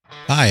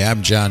Hi,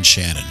 I'm John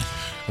Shannon.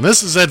 And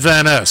this is Ed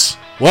Van Ness.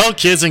 Well,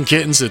 kids and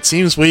kittens, it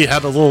seems we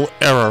had a little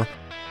error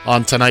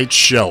on tonight's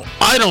show.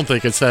 I don't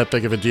think it's that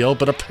big of a deal,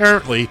 but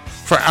apparently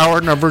for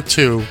hour number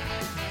 2,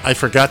 I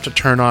forgot to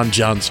turn on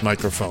John's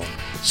microphone.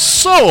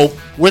 So,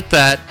 with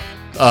that,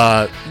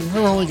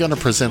 we're only going to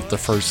present the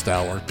first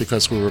hour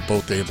because we were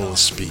both able to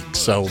speak.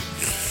 So,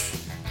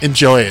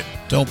 enjoy it.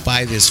 Don't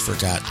buy this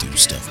forgot to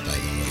stuff, by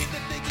the way.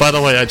 By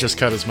the way, I just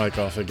cut his mic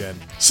off again.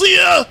 See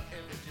ya!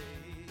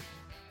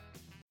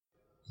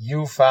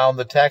 You found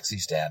the Taxi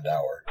Stand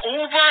Hour.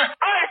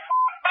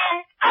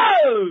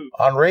 Over.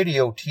 On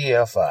Radio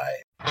TFI.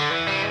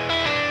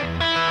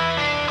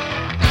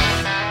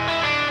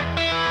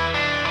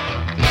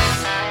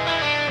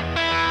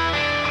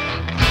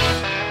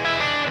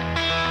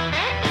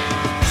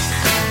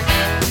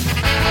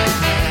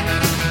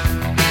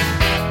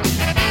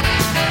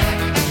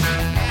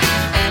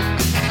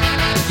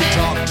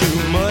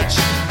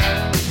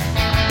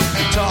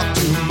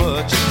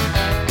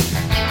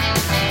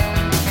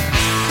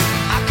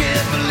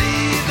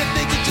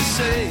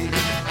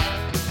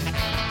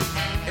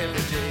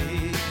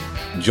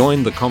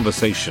 Join the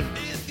conversation.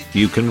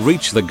 You can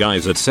reach the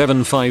guys at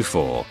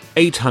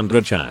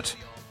 754-800-CHAT.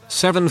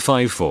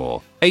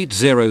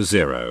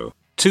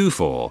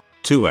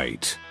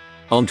 754-800-2428.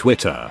 On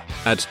Twitter,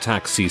 at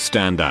Taxi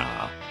Stand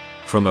Hour.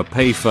 From a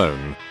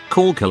payphone,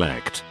 call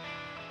collect.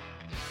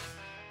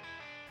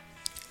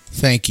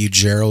 Thank you,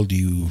 Gerald,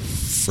 you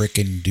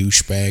frickin'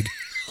 douchebag.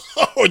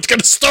 Oh, it's going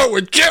to start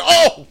with Gerald.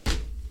 Oh!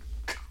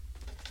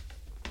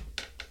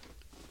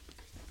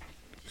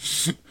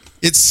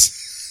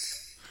 It's...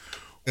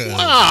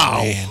 Wow.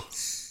 Man.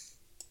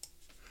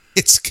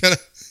 It's gonna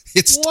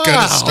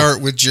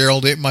start with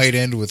Gerald. It might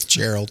end with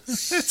Gerald.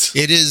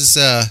 It is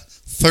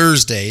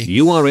Thursday.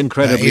 You are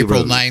incredibly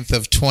April rude. 9th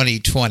of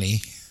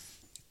 2020.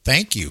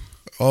 Thank you.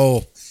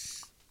 Oh,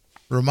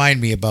 remind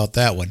me about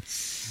that one.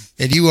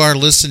 And you are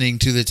listening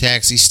to the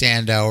Taxi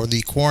Stand Hour,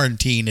 the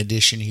quarantine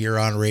edition here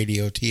on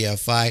Radio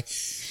TFI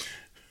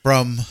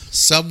from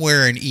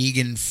somewhere in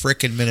Eagan,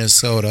 frickin'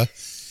 Minnesota.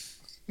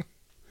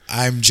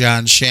 I'm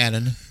John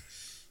Shannon.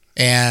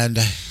 And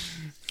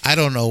I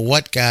don't know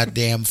what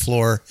goddamn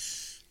floor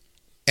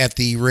at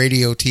the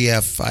Radio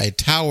TFI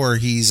tower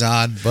he's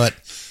on, but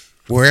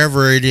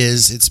wherever it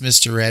is, it's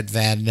Mr. Ed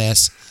Van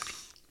Ness.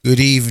 Good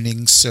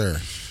evening,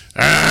 sir.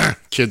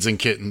 Kids and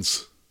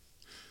kittens.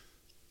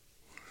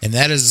 And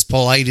that is as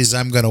polite as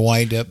I'm going to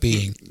wind up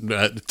being.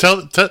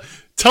 Tell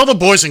the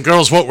boys and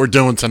girls what we're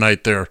doing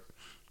tonight there.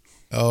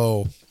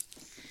 Oh.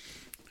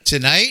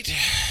 Tonight,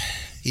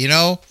 you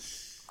know...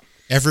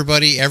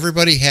 Everybody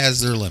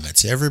has their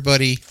limits.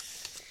 Everybody,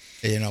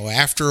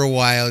 after a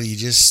while, you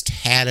just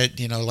had it,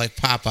 like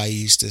Popeye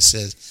used to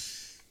say,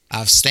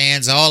 I've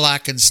stands all I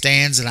can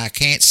stands and I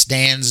can't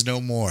stands no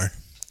more.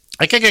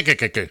 And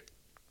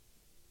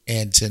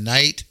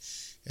tonight,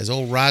 as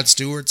old Rod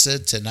Stewart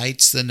said,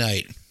 tonight's the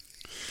night.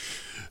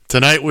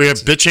 Tonight we are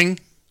bitching,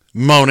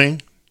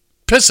 moaning,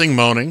 pissing,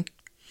 moaning,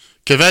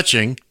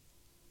 kvetching.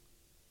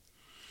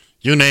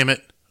 You name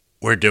it,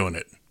 we're doing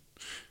it.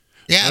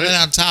 Yeah, and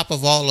then on top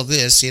of all of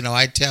this,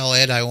 I tell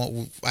Ed I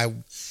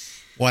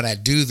want to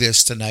do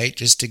this tonight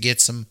just to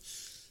get some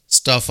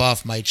stuff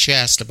off my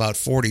chest, about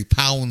 40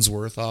 pounds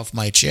worth off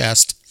my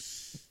chest.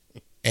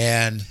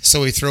 And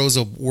so he throws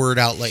a word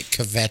out like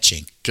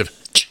kvetching.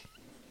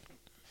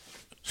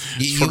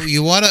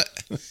 You want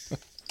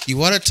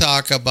to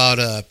talk about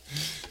a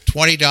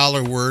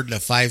 $20 word and a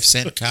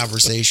 5-cent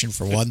conversation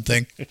for one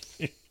thing?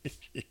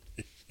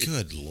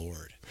 Good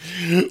Lord.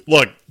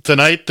 Look,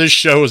 tonight this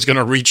show is going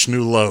to reach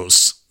new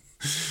lows,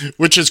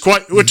 which is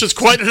quite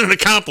an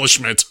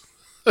accomplishment.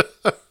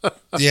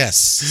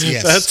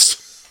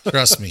 Yes.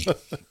 Trust me.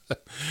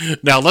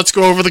 Now let's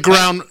go over the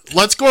ground.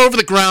 Let's go over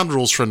the ground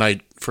rules for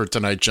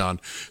tonight, John.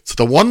 So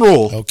the one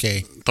rule.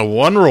 Okay. The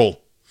one rule.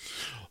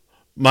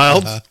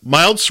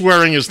 Mild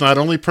swearing is not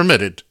only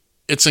permitted,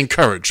 it's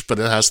encouraged, but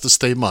it has to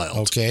stay mild.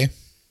 Okay.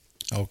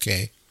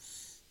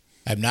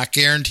 I'm not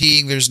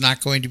guaranteeing there's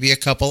not going to be a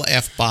couple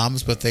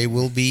F-bombs, but they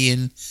will be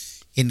in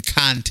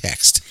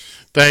context.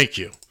 Thank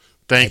you.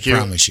 I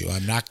promise you.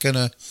 I'm not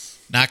gonna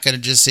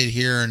just sit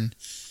here and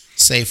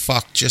say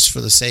fuck just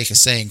for the sake of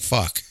saying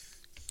fuck.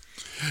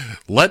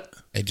 Let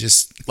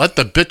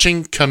the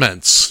bitching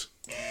commence.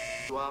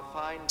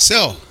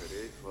 So,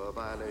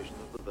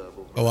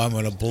 I'm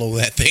gonna blow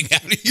that thing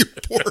out of your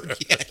board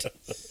yet.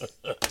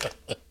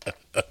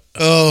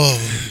 Oh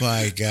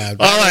my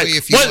God! All right,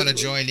 if you want to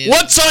join in,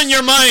 what's on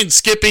your mind,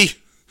 Skippy?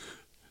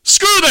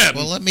 Screw them.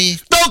 Well,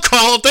 Don't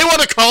call if they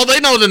want to call. They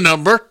know the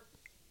number.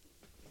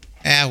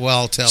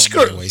 Well, tell them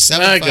anyway.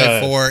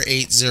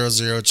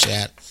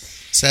 754-800-CHAT.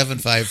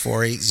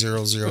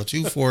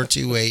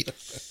 754-800-2428.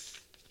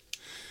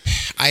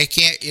 I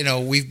can't.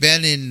 We've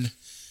been in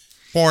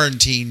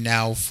quarantine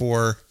now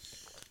for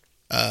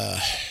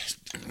not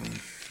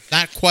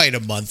quite a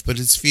month, but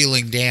it's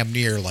feeling damn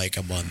near like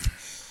a month.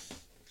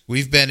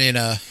 We've been in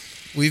a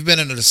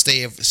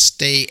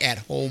stay at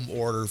home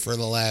order for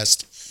the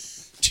last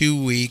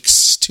 2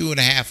 weeks,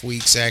 2.5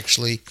 weeks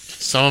actually.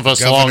 Some of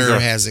us Governor longer.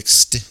 has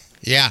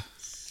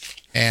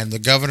and the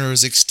governor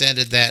has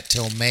extended that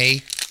till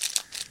May.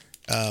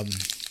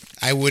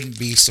 I wouldn't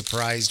be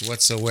surprised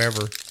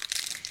whatsoever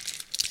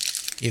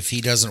if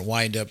he doesn't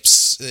wind up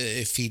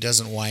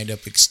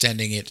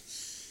extending it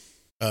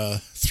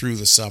through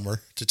the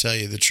summer. To tell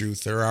you the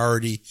truth, they're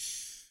already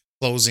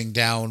closing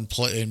down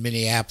in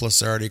Minneapolis.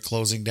 They're already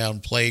closing down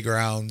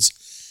playgrounds.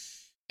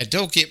 And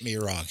don't get me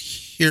wrong.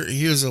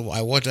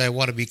 I want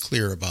to be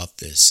clear about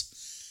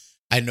this.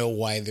 I know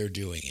why they're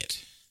doing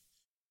it.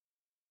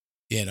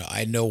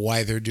 I know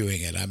why they're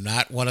doing it. I'm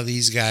not one of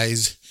these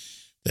guys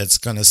that's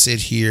going to sit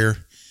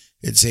here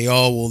and say,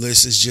 oh, well,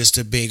 this is just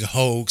a big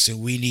hoax and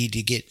we need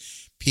to get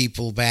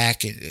people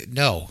back.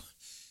 No,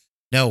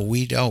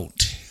 we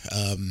don't.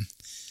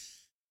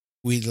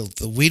 We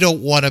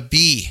don't want to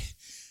be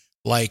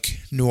like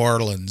New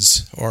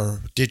Orleans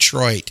or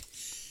Detroit,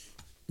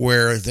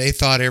 where they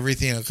thought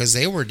everything, because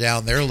they were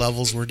down, their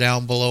levels were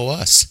down below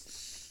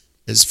us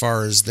as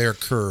far as their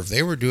curve.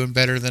 They were doing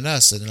better than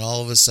us. And then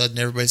all of a sudden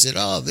everybody said,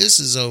 oh, this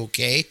is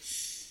okay.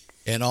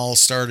 And all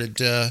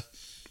started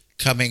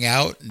coming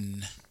out.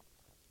 And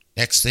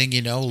next thing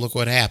you know, look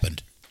what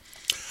happened.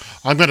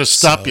 I'm going to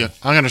stop you.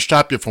 I'm going to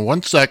stop you for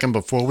 1 second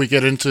before we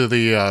get into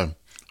the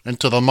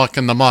muck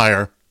and the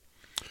mire.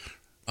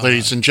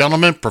 Ladies and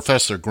gentlemen,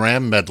 Professor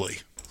Graham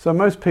Medley. So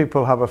most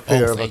people have a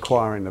fear of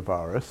acquiring the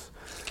virus.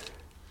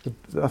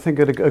 I think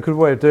a good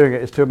way of doing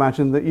it is to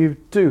imagine that you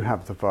do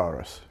have the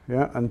virus,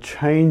 and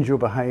change your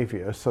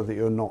behaviour so that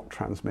you're not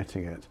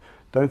transmitting it.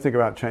 Don't think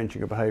about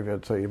changing your behaviour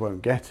so you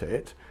won't get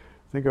it.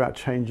 Think about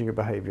changing your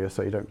behaviour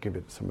so you don't give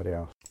it to somebody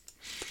else.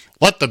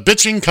 Let the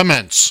bitching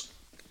commence.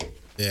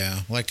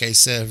 Yeah, like I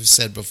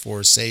said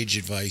before, sage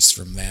advice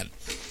from that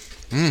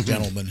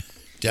gentleman.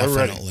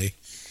 Definitely.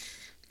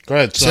 Go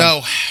ahead,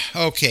 son.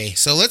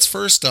 So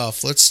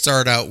let's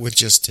start out with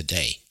just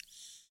today.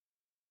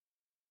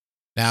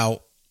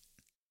 Now,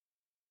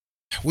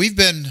 we've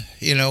been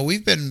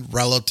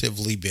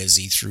relatively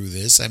busy through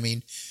this. I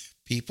mean,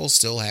 people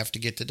still have to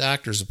get to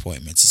doctor's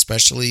appointments,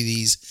 especially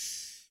these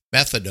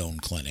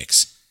methadone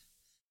clinics.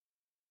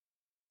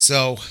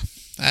 So,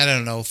 I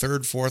don't know,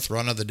 third, fourth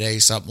run of the day,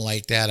 something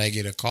like that, I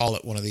get a call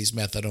at one of these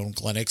methadone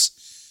clinics.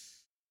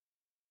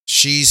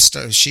 She's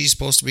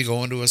supposed to be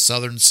going to a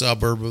southern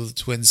suburb of the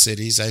Twin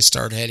Cities. I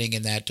start heading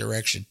in that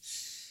direction.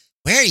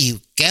 Where are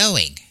you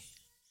going?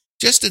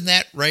 Just in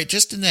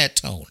that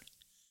tone.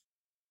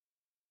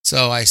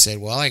 So I said,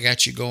 well, I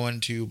got you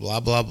going to blah,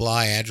 blah,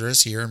 blah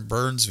address here in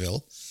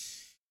Burnsville.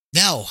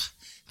 No,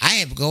 I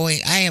am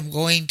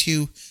going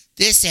to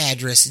this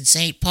address in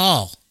St.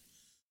 Paul.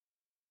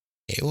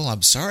 Okay, well,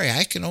 I'm sorry.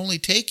 I can only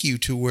take you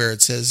to where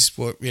it says,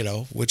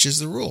 which is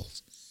the rule.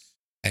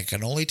 I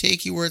can only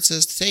take you where it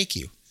says to take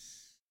you.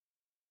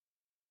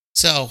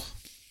 So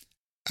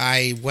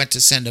I went to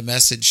send a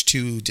message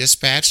to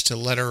dispatch to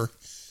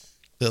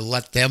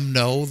let them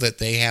know that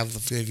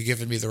they've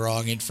given me the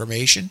wrong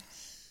information.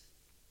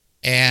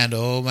 And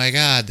oh my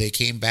God, they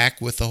came back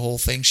with the whole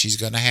thing. She's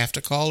going to have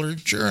to call her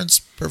insurance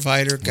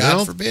provider,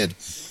 God forbid,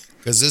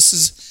 because this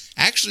is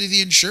actually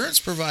the insurance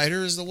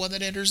provider is the one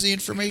that enters the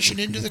information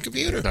into the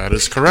computer. That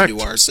is correct.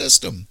 Into our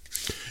system.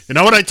 You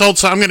know what I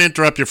told? I'm going to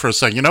interrupt you for a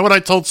second. You know what I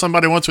told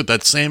somebody once with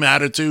that same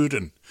attitude?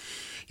 And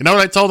you know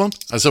what I told them?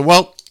 I said,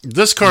 well,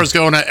 this car is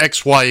going to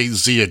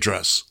XYZ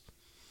address.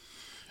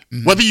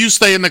 Mm-hmm. Whether you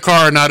stay in the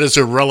car or not is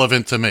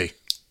irrelevant to me.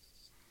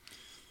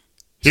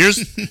 Here's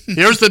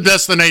the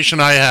destination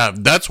I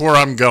have. That's where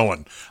I'm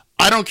going.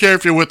 I don't care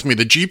if you're with me.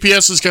 The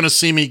GPS is going to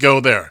see me go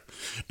there.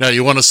 Now,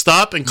 you want to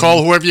stop and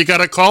call whoever you got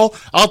to call?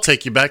 I'll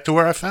take you back to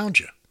where I found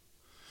you.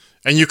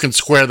 And you can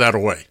square that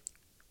away.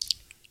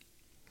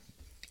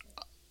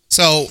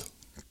 So,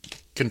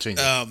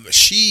 continue.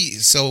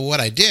 So what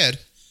I did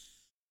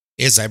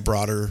is I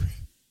brought her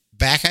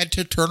back. I had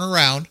to turn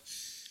around.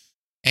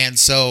 And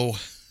so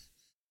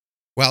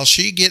while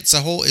she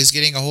is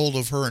getting a hold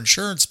of her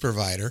insurance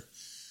provider,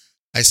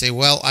 I say,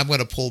 well, I'm going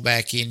to pull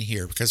back in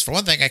here because for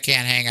one thing, I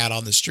can't hang out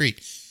on the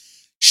street.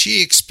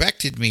 She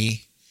expected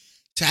me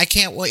to,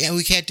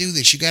 we can't do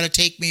this. You got to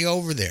take me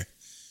over there.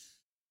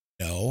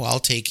 No, I'll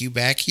take you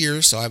back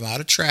here so I'm out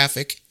of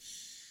traffic.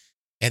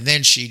 And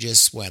then she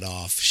just went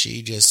off.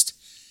 She just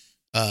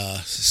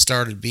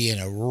started being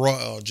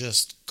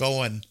just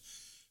going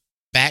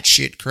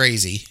batshit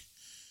crazy.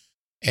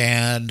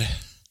 And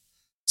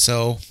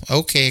so,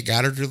 okay,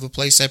 got her to the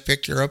place I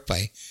picked her up.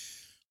 I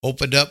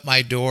opened up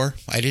my door.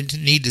 I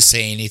didn't need to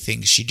say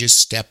anything. She just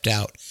stepped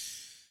out.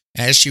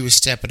 As she was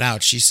stepping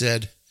out, she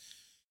said,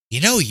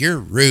 you're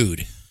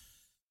rude.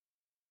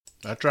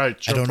 That's right.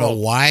 I don't know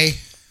why.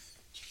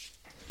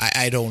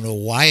 I don't know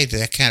why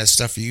that kind of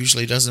stuff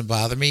usually doesn't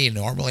bother me.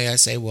 Normally I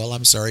say, well,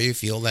 I'm sorry you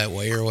feel that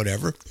way or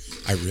whatever.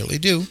 I really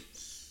do.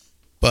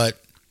 But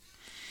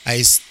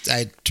I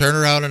turned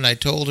around and I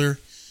told her,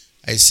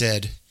 I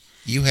said,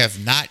 you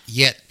have not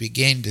yet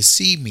begun to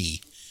see me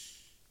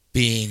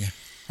being,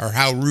 or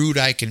how rude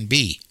I can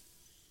be.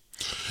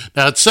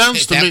 Now it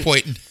sounds to me. At that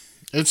point,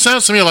 It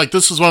sounds to me like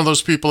this is one of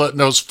those people that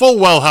knows full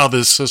well how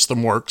this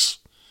system works.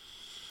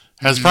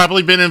 Has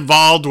probably been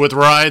involved with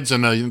rides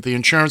and the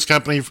insurance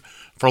company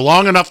for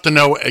long enough to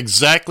know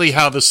exactly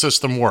how the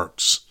system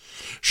works.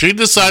 She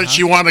decided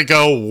she wanted to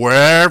go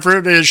wherever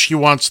it is she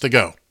wants to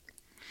go.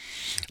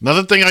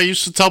 Another thing I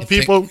used to tell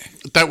people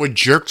that were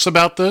jerks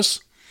about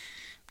this,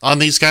 on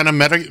these kind of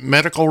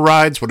medical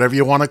rides, whatever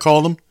you want to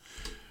call them,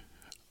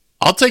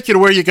 I'll take you to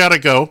where you got to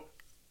go,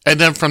 and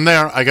then from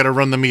there, I got to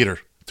run the meter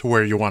to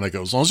where you want to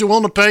go. As long as you're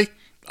willing to pay,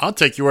 I'll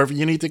take you wherever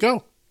you need to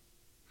go.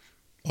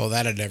 Oh,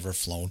 that had never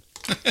flown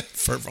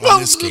on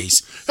this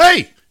case.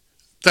 Hey,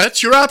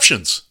 that's your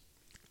options.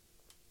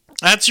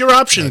 That's your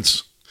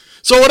options.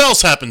 So what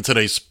else happened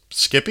today,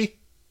 Skippy?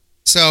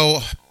 So,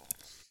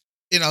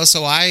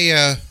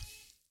 I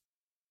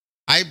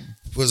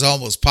was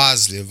almost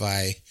positive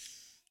I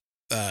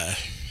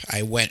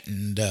went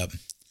and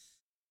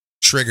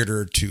triggered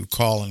her to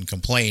call and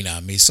complain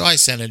on me. So I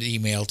sent an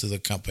email to the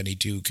company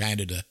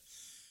kind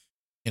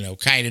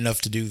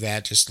enough to do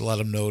that, just to let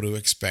them know to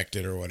expect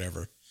it or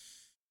whatever.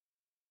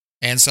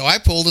 And so I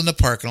pulled in the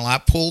parking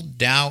lot, pulled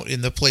down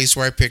in the place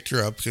where I picked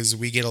her up because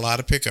we get a lot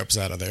of pickups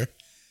out of there.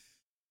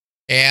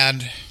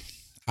 And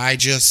I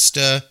just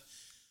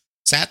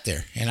sat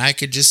there, and I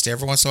could just,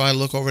 every once in a while,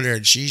 look over there,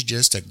 and she's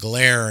just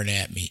glaring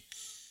at me.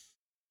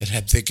 And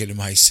I'm thinking to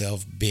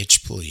myself,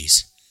 bitch,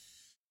 please.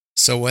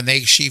 So when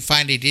she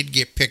finally did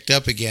get picked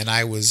up again,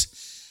 I was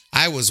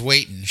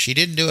waiting. She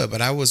didn't do it,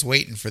 but I was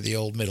waiting for the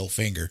old middle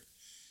finger.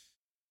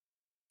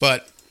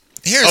 But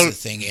here's the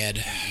thing,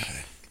 Ed.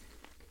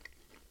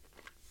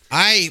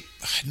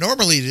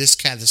 Normally this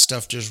kind of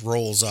stuff just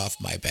rolls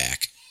off my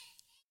back.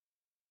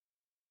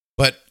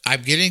 But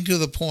I'm getting to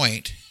the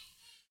point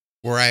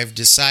where I've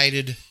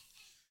decided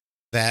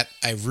that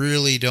I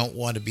really don't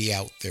want to be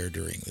out there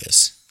during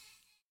this.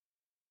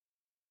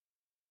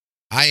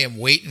 I am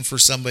waiting for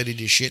somebody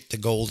to shit the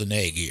golden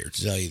egg here,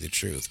 to tell you the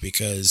truth,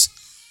 because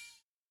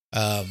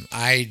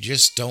I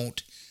just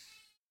don't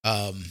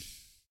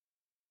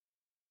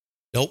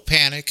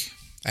panic.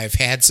 I've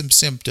had some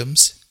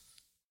symptoms.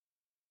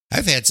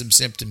 I've had some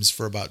symptoms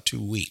for about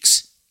 2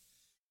 weeks.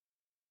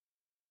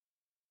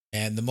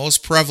 And the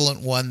most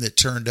prevalent one that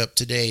turned up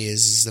today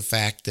is the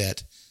fact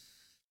that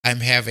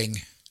I'm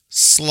having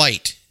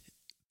slight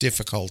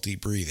difficulty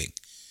breathing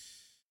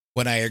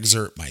when I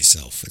exert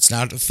myself. It's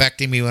not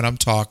affecting me when I'm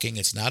talking.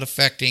 It's not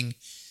affecting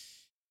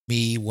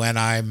me when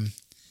I'm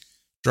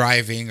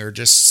driving or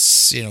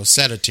just,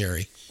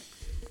 sedentary.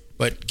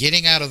 But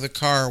getting out of the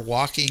car,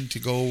 walking to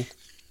go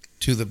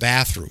to the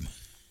bathroom,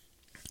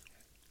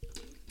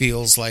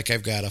 feels like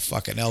I've got a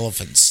fucking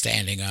elephant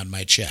standing on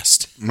my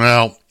chest.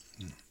 Well,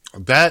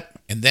 that's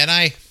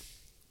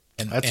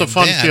a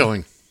fun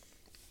feeling.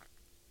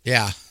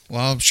 Yeah.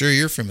 Well, I'm sure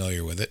you're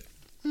familiar with it.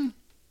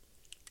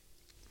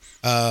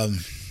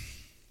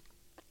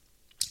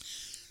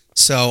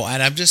 So,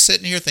 and I'm just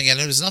sitting here thinking,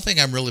 there's nothing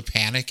I'm really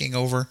panicking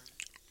over.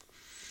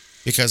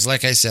 Because,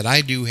 like I said,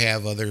 I do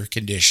have other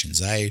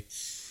conditions. I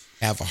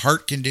have a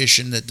heart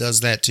condition that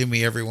does that to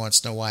me every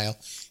once in a while.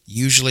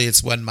 Usually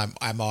it's when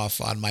I'm off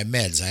on my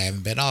meds. I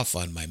haven't been off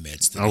on my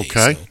meds today.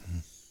 Okay.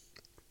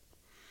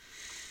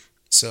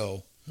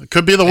 So it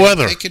could be the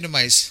weather.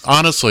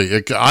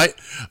 Honestly,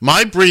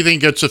 my breathing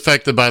gets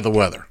affected by the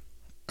weather.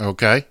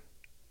 Okay.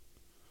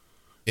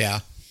 Yeah.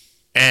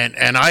 And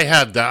I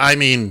had that. I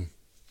mean,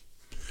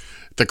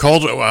 the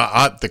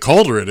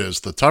colder it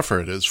is, the tougher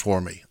it is for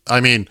me. I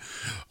mean,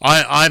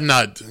 I'm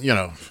not,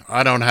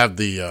 I don't have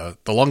the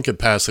lung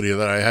capacity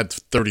that I had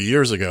 30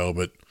 years ago.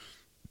 But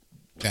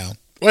yeah.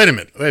 Wait a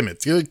minute.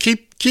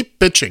 Keep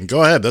bitching.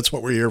 Go ahead. That's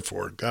what we're here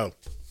for. Go.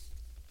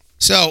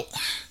 So,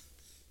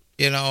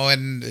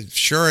 and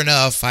sure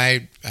enough,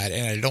 I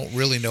don't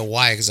really know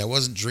why, because I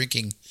wasn't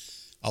drinking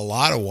a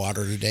lot of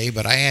water today,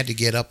 but I had to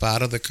get up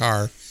out of the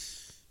car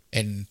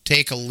and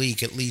take a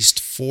leak at least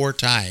 4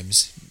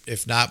 times,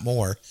 if not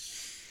more.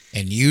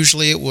 And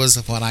usually it was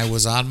when I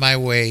was on my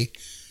way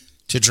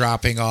to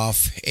dropping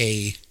off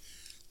a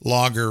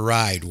longer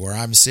ride where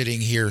I'm sitting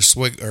here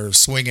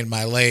swinging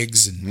my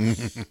legs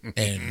and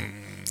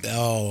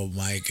oh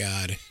my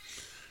God.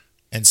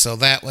 And so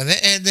that one,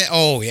 and then,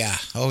 oh yeah.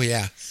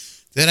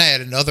 Then I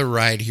had another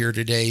ride here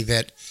today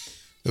that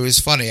it was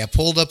funny. I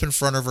pulled up in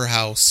front of her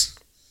house.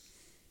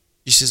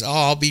 She says, "Oh,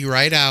 I'll be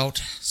right out."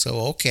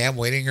 So okay, I'm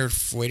waiting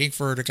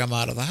for her to come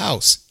out of the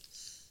house.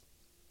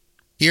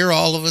 Here,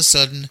 all of a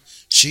sudden,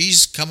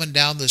 she's coming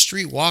down the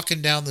street,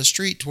 walking down the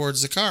street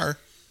towards the car.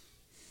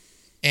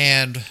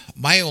 And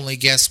my only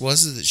guess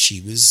was that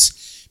she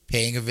was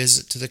paying a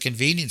visit to the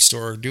convenience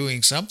store or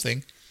doing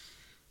something.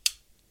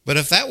 But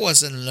if that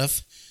wasn't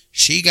enough,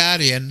 she got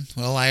in.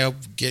 Well, I'll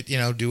get,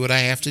 do what I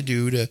have to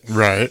do to,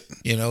 right,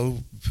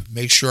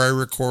 make sure I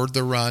record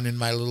the run in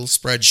my little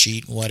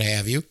spreadsheet and what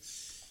have you.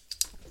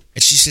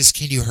 And she says,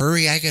 "Can you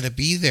hurry? I got to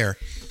be there.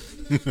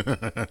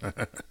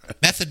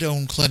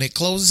 Methadone clinic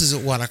closes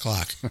at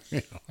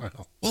 1:00.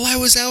 Well, I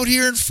was out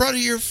here in front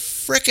of your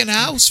frickin'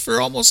 house for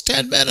almost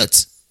 10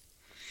 minutes.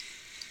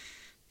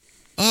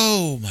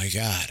 Oh, my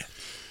God.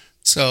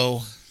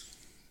 So,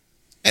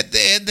 And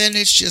then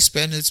it's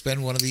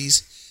been one of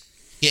these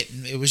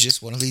it was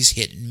just one of these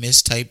hit and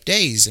miss type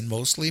days, and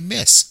mostly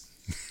miss.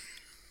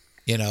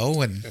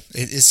 And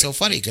it's so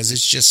funny because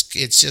it's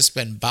just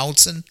been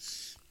bouncing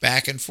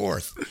back and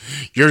forth.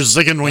 You're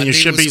zigging when you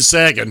should be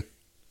zagging.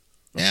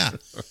 Yeah.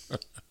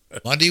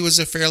 Monday was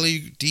a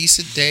fairly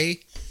decent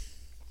day.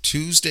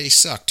 Tuesday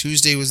sucked.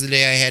 Tuesday was the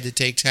day I had to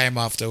take time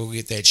off to go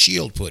get that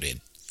shield put in.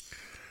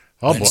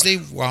 Oh, Wednesday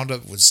boy.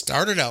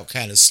 started out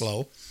kind of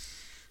slow,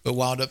 but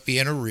wound up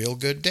being a real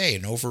good day,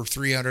 an over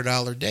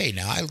 $300 day.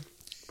 Now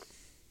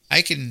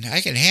I can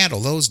handle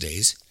those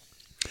days.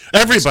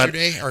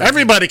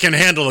 Everybody can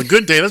handle a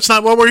good day. That's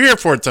not what we're here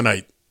for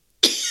tonight.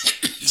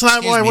 It's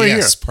not why we're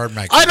here. Pardon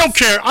my I don't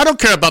care. I don't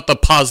care about the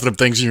positive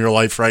things in your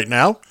life right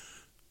now.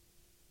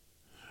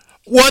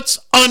 What's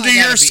under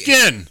your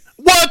skin?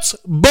 What's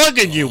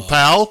bugging you,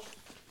 pal?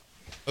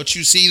 Don't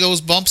you see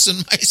those bumps in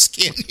my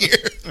skin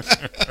here?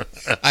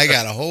 I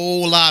got a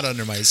whole lot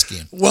under my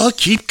skin. Well,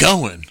 keep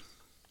going.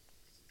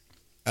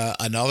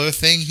 Another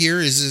thing here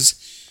is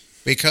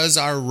because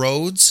our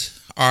roads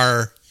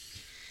are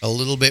a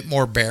little bit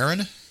more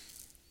barren,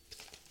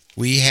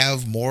 we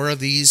have more of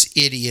these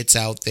idiots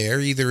out there,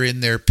 either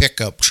in their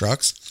pickup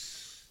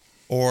trucks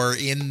or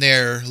in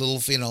their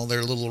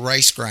little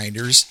rice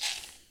grinders,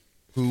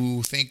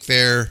 who think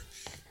they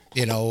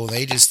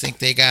just think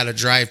they got to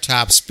drive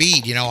top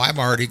speed. I'm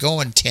already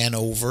going 10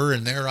 over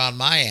and they're on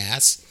my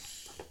ass,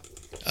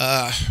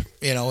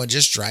 and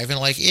just driving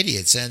like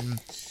idiots.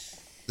 And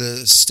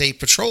the state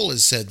patrol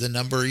has said the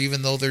number,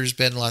 even though there's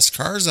been less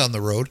cars on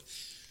the road,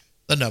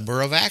 the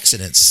number of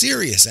accidents,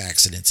 serious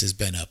accidents, has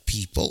been up.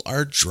 People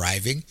are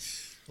driving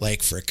like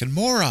frickin'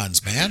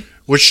 morons, man.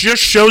 Which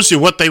just shows you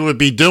what they would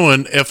be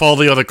doing if all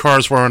the other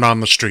cars weren't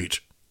on the street.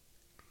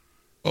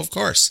 Of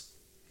course.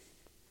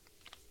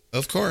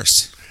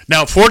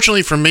 Now,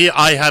 fortunately for me,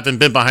 I haven't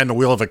been behind the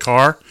wheel of a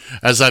car,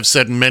 as I've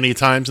said many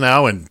times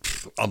now, in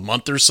a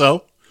month or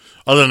so,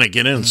 other than I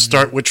get in and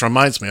start, which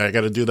reminds me, I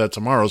got to do that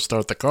tomorrow,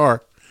 start the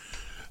car.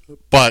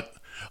 But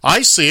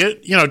I see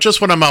it,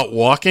 just when I'm out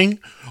walking,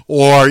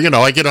 or,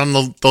 I get on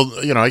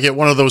I get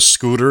one of those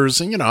scooters,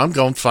 and, I'm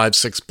going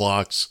 5-6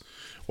 blocks,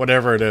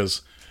 whatever it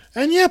is.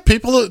 And yeah,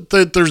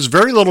 there's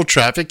very little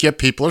traffic, yet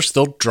people are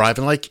still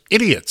driving like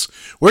idiots.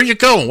 Where are you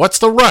going? What's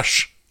the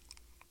rush?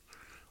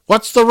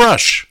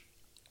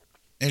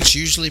 It's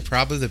usually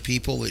probably the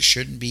people that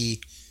shouldn't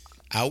be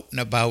out and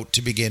about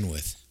to begin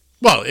with.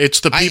 Well, it's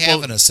the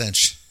people.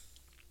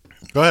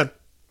 Go ahead.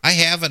 I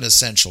have an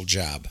essential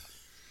job.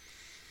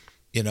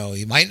 You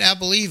might not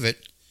believe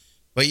it,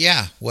 but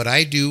yeah, what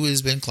I do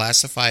has been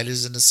classified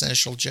as an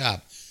essential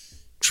job.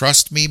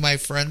 Trust me, my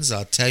friends,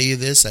 I'll tell you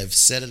this, I've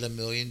said it a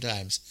million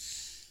times.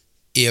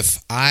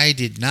 If I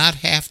did not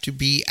have to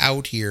be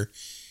out here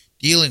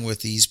dealing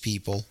with these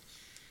people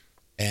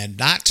and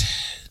not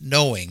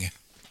knowing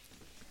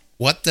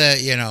what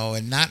you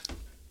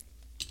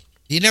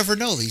never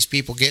know, these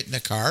people get in a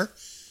car,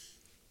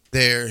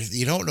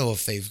 you don't know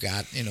if they've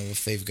got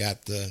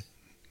the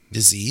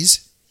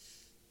disease.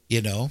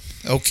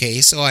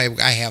 Okay, so I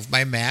have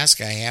my mask,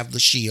 I have the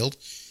shield,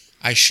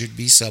 I should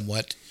be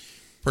somewhat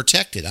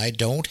protected. I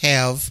don't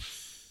have,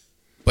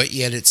 but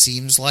yet it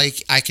seems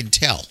like I can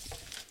tell.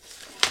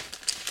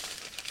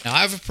 Now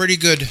I have a pretty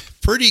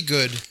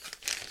good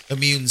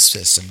immune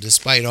system,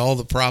 despite all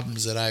the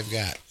problems that I've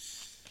got.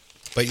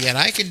 But yet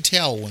I can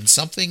tell when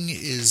something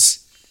is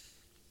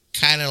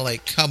kind of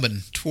like coming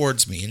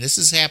towards me, and this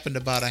has happened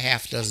about a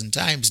half dozen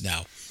times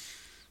now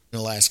in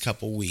the last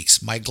couple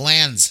weeks. My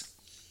glands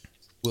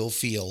will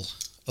feel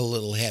a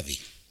little heavy.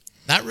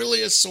 Not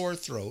really a sore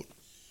throat,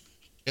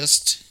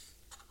 just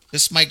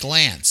my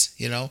glands,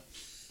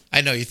 I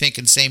know you're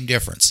thinking same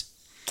difference.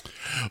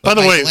 But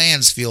my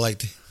glands feel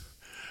like...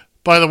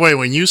 By the way,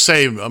 when you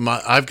say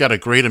I've got a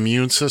great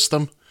immune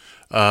system,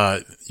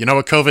 you know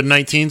what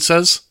COVID-19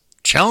 says?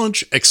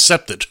 Challenge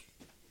accepted.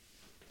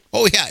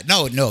 Oh, yeah.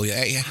 No.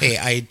 Hey,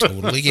 I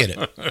totally get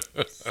it.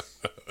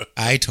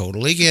 I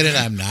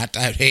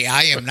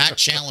am not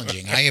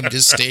challenging. I am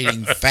just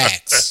stating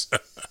facts.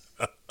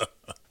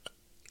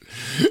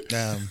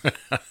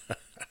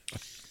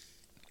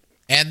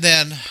 And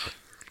then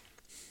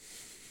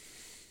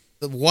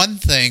the one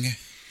thing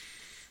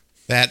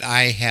that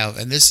I have,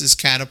 and this is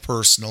kind of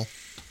personal,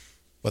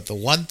 but the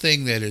one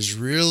thing that is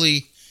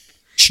really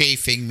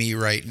chafing me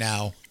right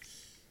now,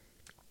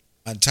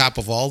 on top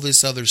of all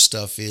this other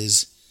stuff,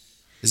 is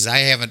I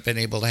haven't been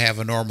able to have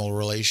a normal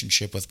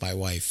relationship with my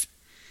wife.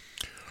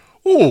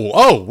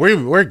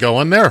 We're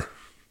going there.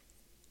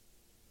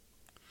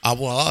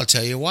 Well, I'll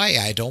tell you why.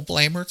 I don't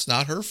blame her. It's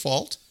not her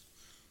fault.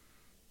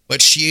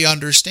 But she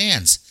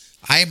understands.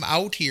 I'm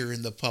out here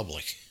in the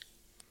public,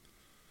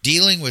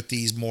 dealing with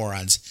these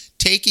morons,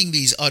 taking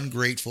these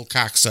ungrateful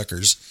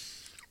cocksuckers.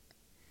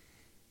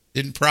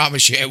 Didn't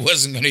promise you I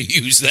wasn't going to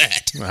use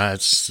that.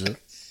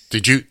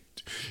 Did you?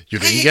 You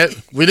didn't get...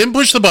 We didn't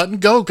push the button.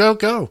 Go.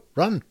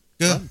 Run.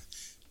 Run.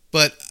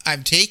 But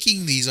I'm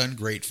taking these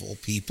ungrateful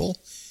people.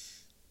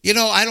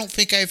 I don't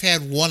think I've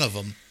had one of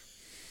them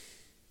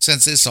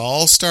since this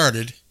all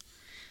started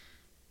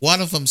one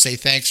of them say,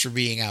 thanks for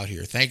being out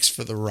here. Thanks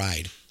for the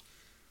ride.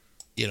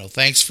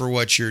 Thanks for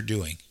what you're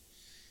doing.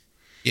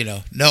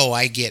 No,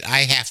 I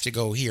have to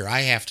go here.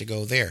 I have to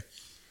go there.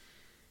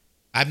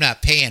 I'm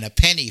not paying a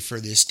penny for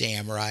this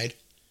damn ride,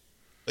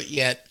 but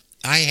yet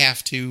I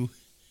have to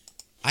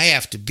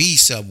be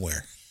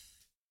somewhere.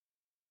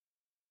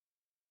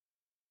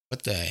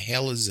 What the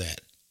hell is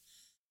that?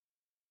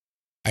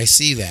 I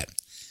see that.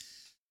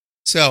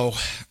 So,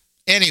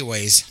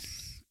 anyways,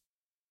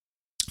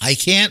 I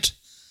can't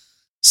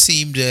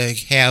seem to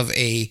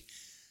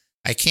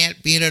I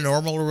can't be in a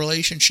normal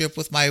relationship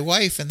with my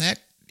wife, and that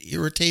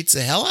irritates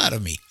the hell out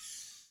of me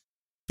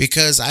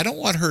because I don't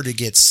want her to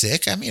get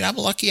sick. I mean, I'm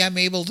lucky I'm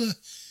able to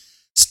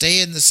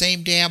stay in the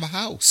same damn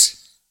house.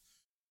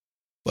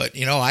 But,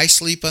 I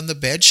sleep on the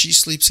bed. She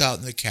sleeps out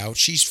on the couch.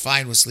 She's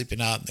fine with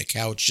sleeping out on the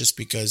couch just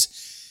because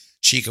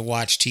she can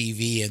watch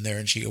TV in there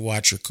and she can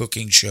watch her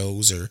cooking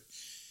shows or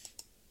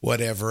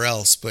whatever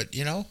else. But,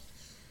 I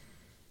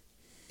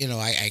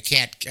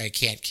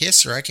can't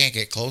kiss her. I can't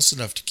get close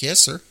enough to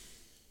kiss her.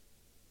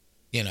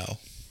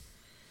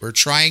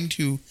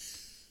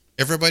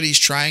 Everybody's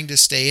trying to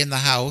stay in the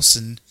house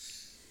and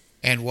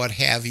what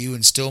have you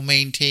and still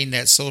maintain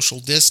that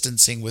social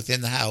distancing within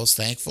the house.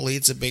 Thankfully,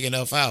 it's a big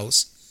enough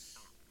house.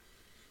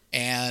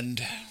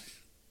 And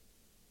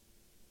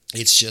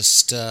it's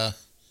just now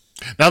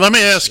let me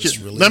ask you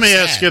really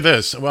ask you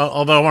this. Well,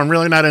 although I'm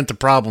really not into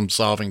problem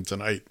solving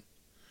tonight.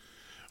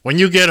 When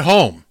you get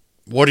home,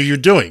 what are you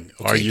doing?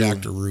 Okay, are you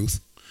Dr.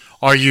 Ruth?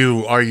 Are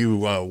you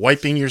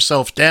wiping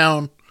yourself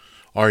down?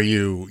 Are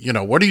you,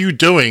 what are you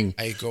doing?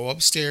 I go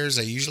upstairs.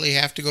 I usually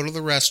have to go to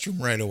the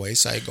restroom right away,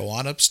 so I go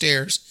on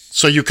upstairs.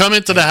 So you come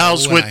into the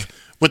house with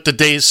the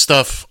day's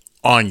stuff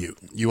on you.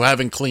 You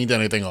haven't cleaned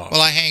anything off. Well,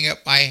 I hang up.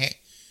 I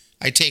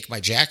take my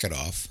jacket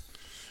off.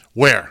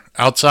 Where?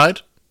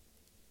 Outside?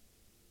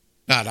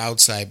 Not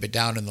outside, but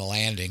down in the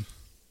landing.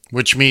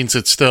 Which means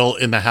it's still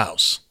in the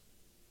house.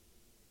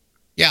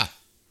 Yeah.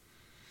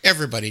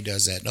 Everybody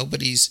does that.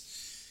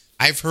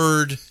 I've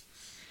heard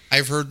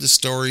the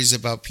stories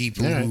about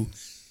people who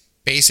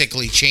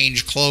basically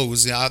change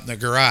clothes out in the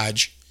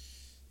garage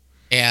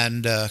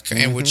and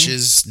which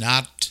is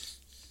not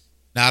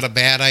a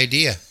bad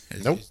idea.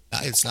 Nope.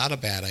 It's not a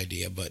bad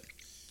idea, but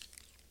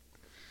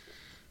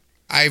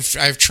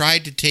I've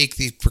tried to take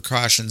the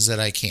precautions that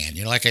I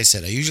can. Like I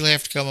said, I usually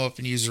have to come up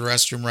and use the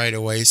restroom right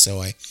away,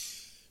 so I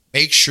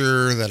make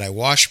sure that I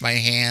wash my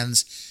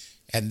hands,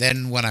 and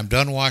then when I'm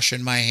done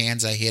washing my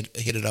hands, I hit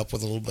it up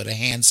with a little bit of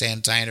hand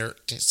sanitizer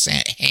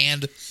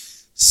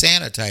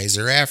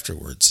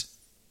afterwards.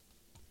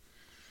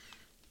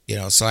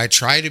 So I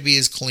try to be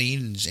as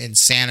clean and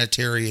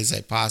sanitary as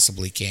I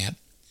possibly can.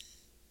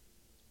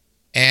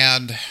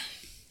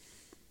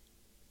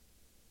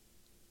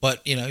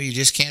 But, you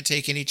just can't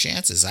take any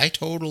chances. I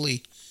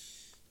totally,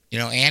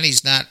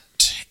 Annie's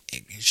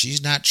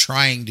she's not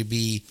trying to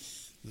be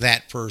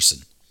that person.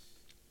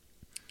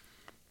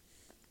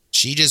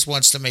 She just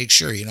wants to make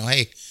sure,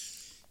 hey,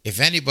 if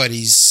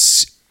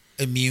anybody's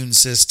immune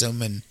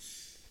system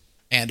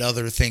and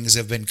other things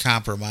have been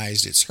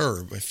compromised, it's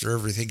her after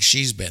everything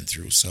she's been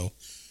through. So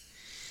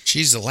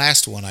she's the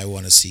last one I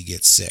want to see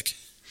get sick.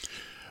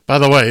 By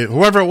the way,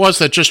 whoever it was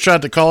that just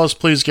tried to call us,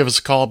 please give us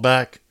a call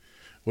back.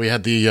 We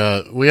had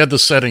the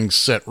settings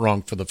set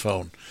wrong for the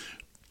phone.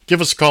 Give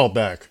us a call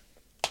back.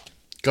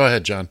 Go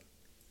ahead, John.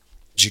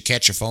 Did you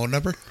catch a phone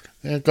number?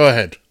 Yeah, go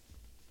ahead.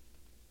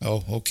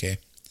 Oh, okay.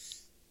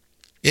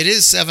 It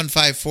is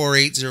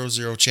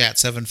 754-800-CHAT,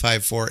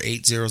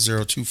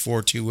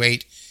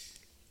 754-800-2428.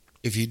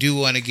 If you do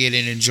want to get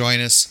in and join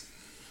us,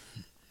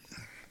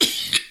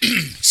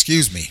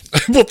 excuse me.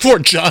 Before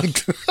John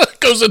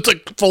goes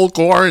into full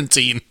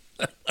quarantine.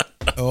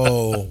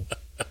 Oh.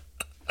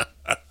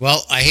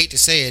 Well, I hate to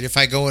say it. If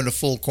I go into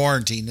full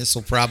quarantine, this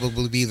will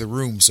probably be the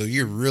room, so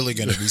you're really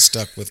going to be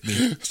stuck with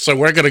me. So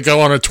we're going to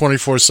go on a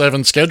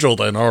 24/7 schedule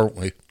then, aren't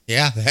we?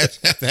 Yeah,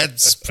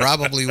 that's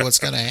probably what's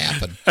going to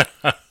happen.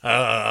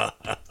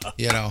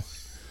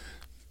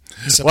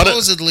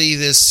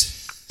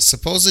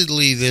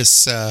 Supposedly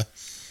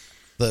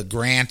the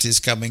grant is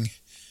coming,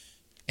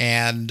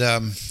 and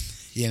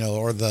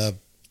or the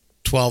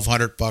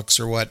 $1,200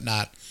 or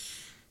whatnot.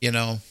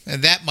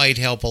 And that might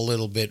help a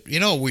little bit.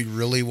 What we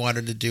really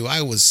wanted to do,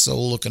 I was so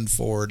looking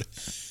forward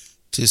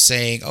to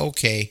saying,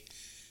 okay,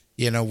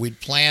 we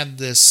planned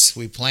this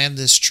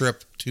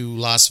trip to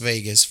Las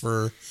Vegas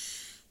for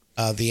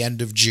the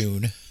end of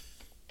June,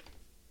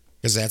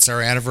 because that's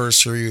our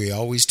anniversary. We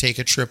always take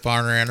a trip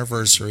on our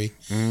anniversary.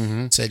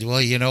 Mm-hmm. Said,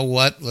 well, you know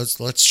what?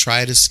 Let's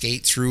try to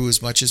skate through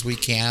as much as we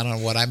can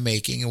on what I'm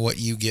making and what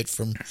you get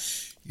from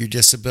your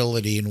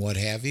disability and what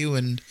have you,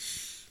 and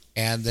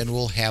then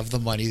we'll have the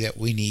money that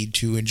we need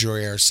to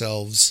enjoy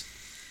ourselves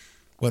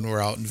when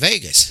we're out in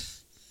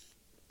Vegas.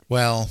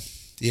 Well,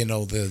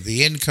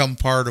 the income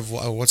part of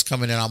what's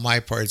coming in on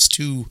my part,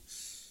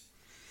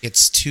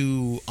 it's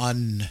too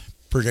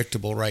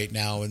unpredictable right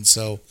now, and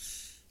so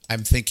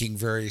I'm thinking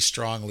very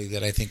strongly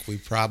that I think we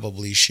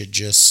probably should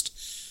just,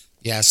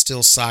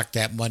 still sock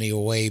that money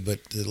away, but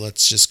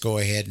let's just go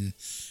ahead and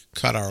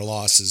cut our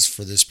losses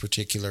for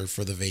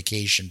the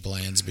vacation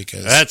plans,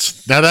 because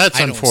that's I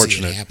don't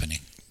unfortunate. see it happening.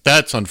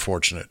 That's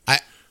unfortunate.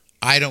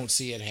 I don't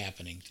see it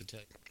happening, to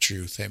tell you the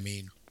truth. I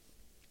mean,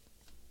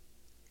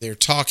 they're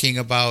talking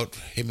about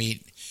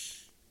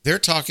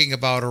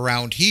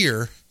around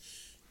here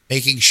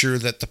making sure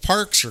that the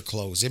parks are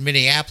closed, in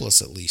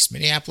Minneapolis at least.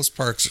 Minneapolis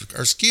parks,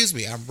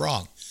 I'm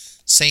wrong.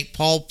 St.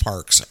 Paul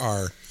parks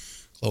are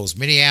closed.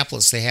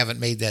 Minneapolis, they haven't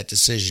made that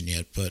decision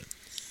yet,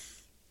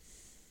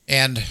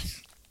 and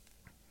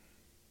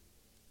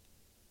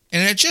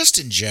just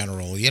in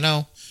general,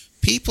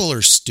 people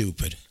are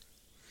stupid.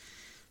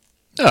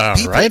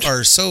 People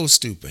are so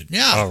stupid.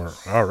 Yeah.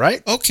 All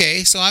right.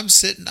 Okay, so I'm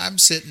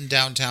sitting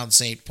downtown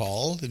St.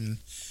 Paul, and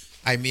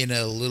I'm in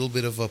a little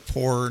bit of a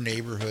poorer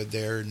neighborhood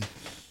there, and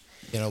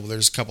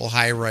there's a couple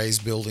high-rise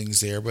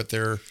buildings there, but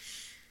they're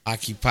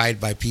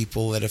occupied by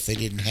people that, if they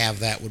didn't have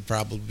that, would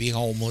probably be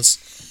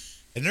homeless,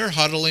 and they're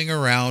huddling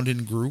around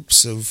in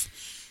groups of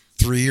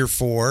 3 or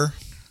 4,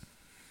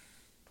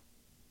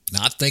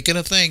 not thinking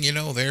a thing.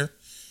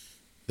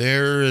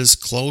 They're as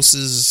close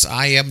as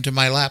I am to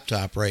my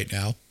laptop right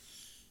now.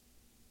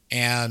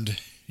 And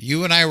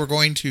you and I were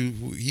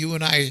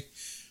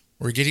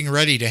getting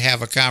ready to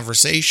have a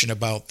conversation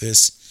about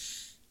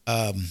this,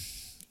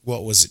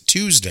 what was it,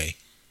 Tuesday?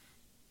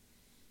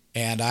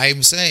 And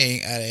I'm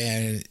saying,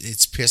 and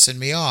it's pissing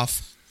me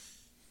off,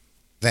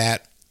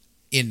 that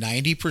in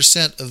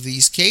 90% of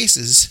these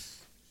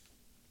cases,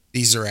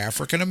 these are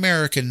African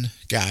American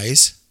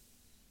guys,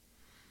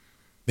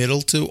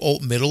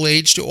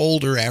 middle-aged to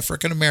older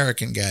African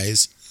American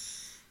guys,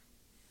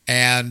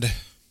 and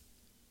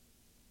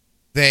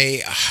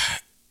I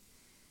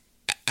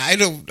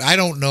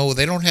don't know.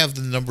 They don't have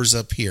the numbers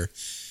up here,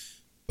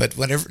 but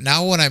when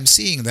I'm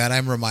seeing that,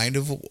 I'm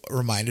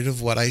reminded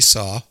of what I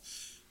saw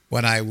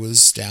when I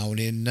was down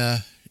in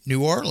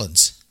New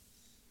Orleans.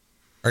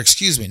 Or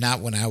excuse me, not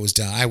when I was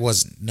down. I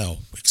wasn't. No,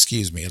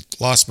 excuse me. I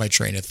lost my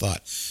train of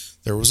thought.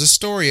 There was a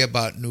story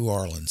about New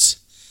Orleans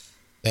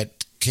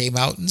that came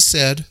out and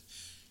said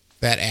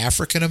that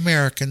African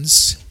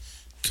Americans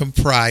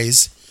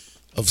comprise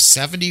of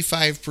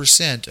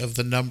 75% of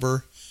the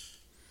number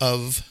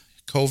of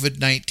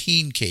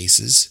COVID-19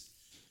 cases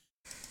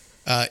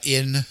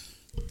in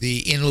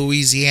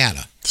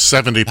Louisiana.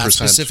 70%. Not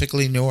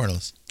specifically New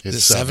Orleans.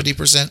 It's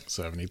 70%?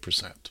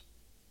 70%.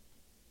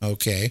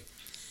 Okay.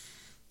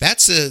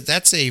 That's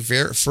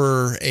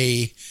for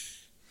a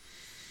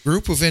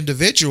group of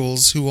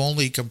individuals who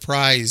only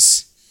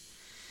comprise,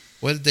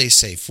 what did they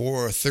say,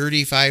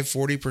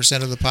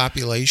 40% of the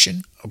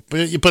population?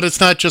 But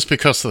it's not just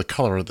because of the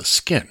color of the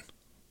skin.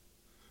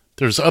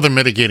 There's other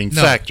mitigating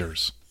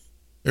factors.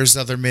 There's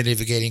other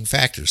mitigating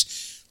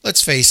factors.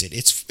 Let's face it,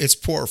 it's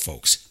poor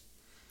folks.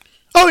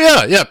 Oh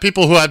yeah,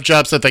 people who have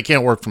jobs that they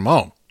can't work from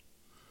home.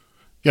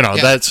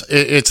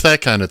 It's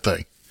that kind of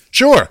thing.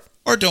 Sure.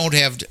 Or don't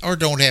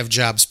have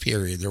jobs,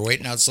 period. They're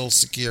waiting on Social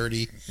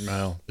Security.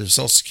 No. Their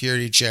Social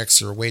Security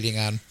checks are waiting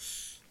on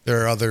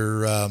their other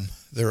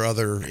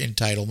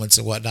entitlements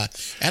and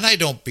whatnot. And I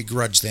don't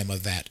begrudge them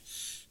of that.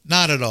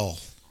 Not at all.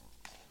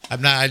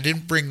 I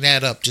didn't bring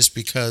that up just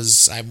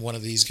because I'm one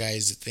of these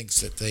guys that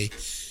thinks that they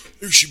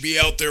should be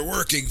out there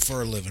working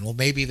for a living. Well,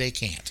 maybe they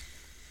can't.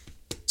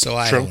 So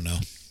I don't know.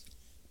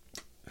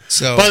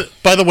 So, but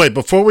by the way,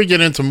 before we get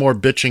into more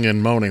bitching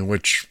and moaning,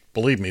 which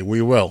believe me,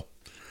 we will,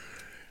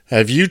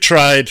 have you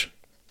tried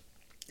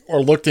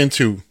or looked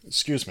into?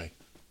 Excuse me.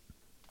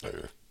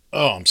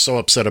 Oh, I'm so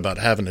upset about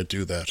having to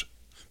do that.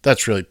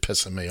 That's really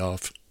pissing me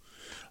off.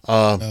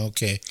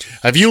 Okay.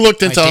 Have you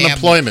looked into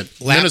unemployment?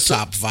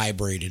 Laptop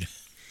vibrated.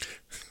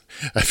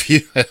 Have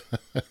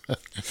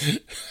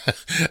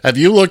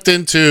you looked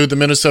into the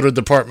Minnesota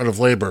Department of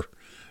Labor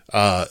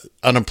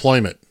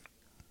unemployment?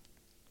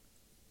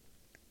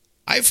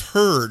 I've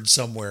heard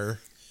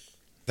somewhere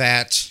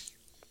that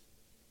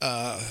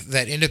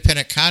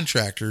independent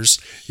contractors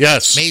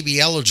may be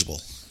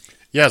eligible.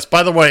 Yes.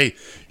 By the way,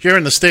 here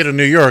in the state of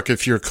New York,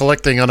 if you're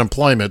collecting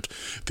unemployment,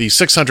 the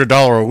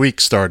 $600 a week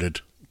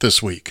started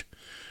this week.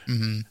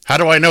 Mm-hmm. How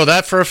do I know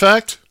that for a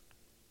fact?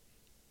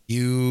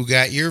 You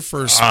got your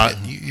first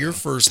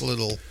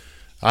little.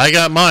 I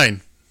got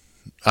mine.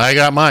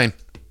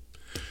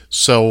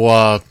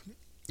 So,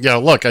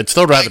 look, I'd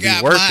still rather be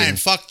working. Mine.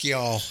 Fuck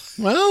y'all.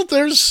 Well,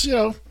 there's,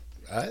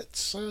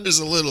 there's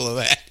a little of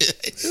that.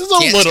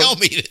 Can't tell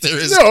me that there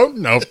is.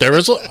 No, there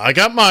is. I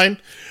got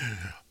mine.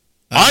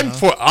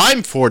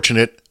 I'm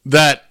fortunate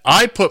that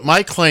I put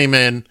my claim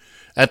in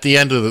at the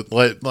end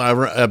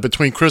of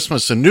between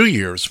Christmas and New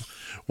Year's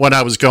when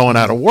I was going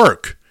out of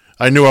work.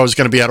 I knew I was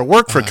going to be out of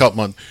work for a couple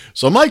months.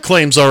 So my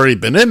claim's already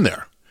been in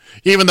there.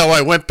 Even though I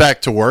went back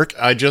to work,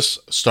 I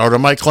just started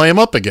my claim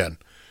up again.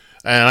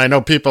 And I know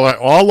people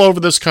all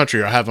over this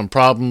country are having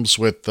problems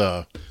with,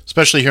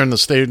 especially here in the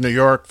state of New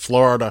York,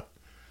 Florida,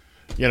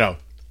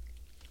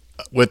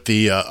 with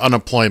the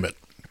unemployment.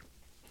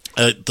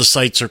 The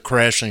sites are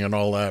crashing and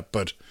all that.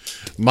 But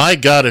my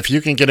God, if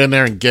you can get in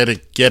there and get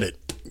it.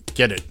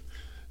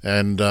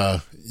 And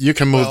you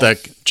can move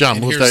that. John,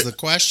 move that. Here's the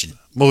question.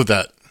 Move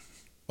that.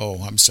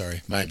 Oh, I'm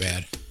sorry. My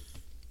bad.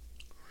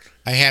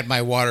 I had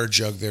my water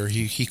jug there.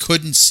 He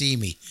couldn't see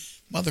me.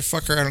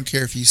 Motherfucker, I don't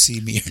care if you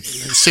see me.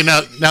 See,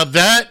 now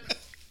that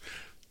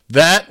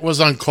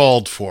was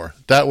uncalled for.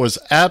 That was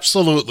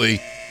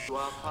absolutely...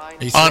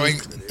 Are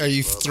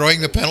you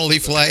throwing the penalty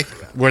flag?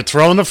 We're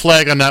throwing the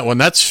flag on that one.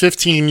 That's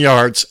 15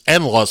 yards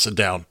and loss of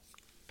down.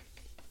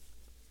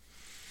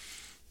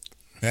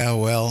 Yeah,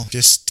 well,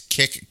 just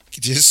kick.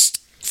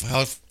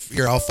 I'll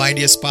find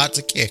you a spot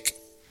to kick.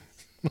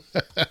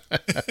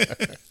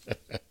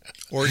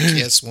 Or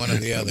kiss, one or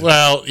the other.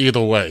 Well,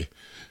 either way.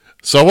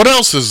 So what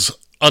else is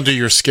under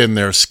your skin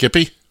there,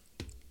 Skippy?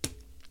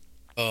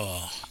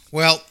 Oh,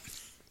 well,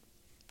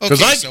 okay,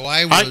 so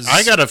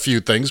I got a few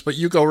things, but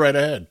you go right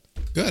ahead.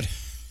 Good.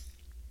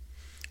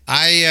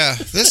 I'll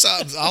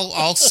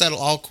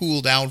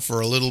cool down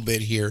for a little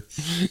bit here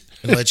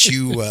and let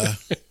you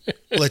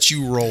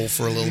roll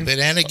for a little bit.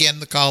 And again,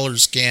 the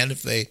callers can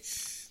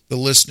the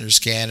listeners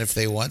can if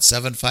they want.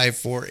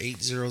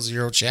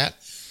 754-800-CHAT,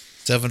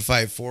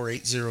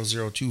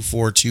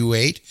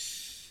 754-800-2428.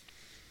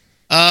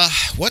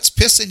 What's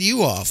pissing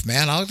you off,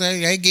 man?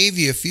 I gave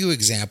you a few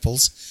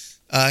examples.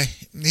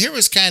 Here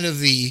was kind of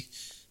the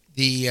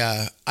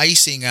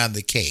icing on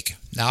the cake.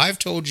 Now, I've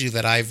told you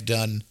that I've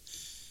done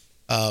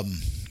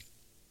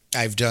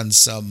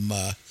some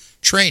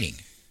training.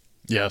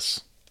 Yes.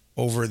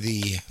 Over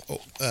the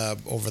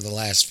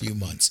last few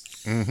months.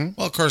 Mm-hmm.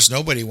 Well, of course,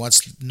 nobody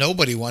wants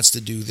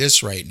to do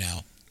this right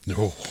now.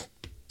 No.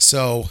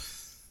 So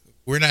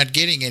we're not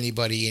getting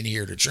anybody in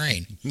here to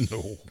train.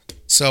 No.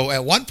 So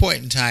at one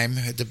point in time,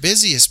 at the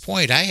busiest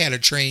point, I had a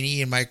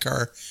trainee in my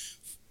car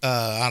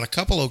on a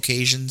couple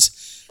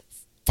occasions,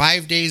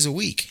 5 days a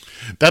week.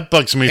 That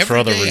bugs me Every for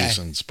other day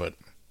reasons, but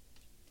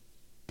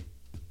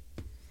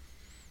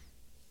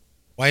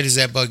why does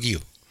that bug you?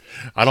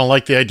 I don't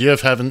like the idea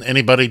of having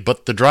anybody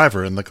but the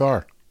driver in the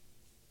car.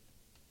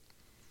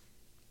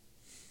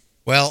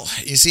 Well,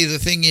 you see, the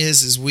thing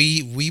is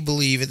we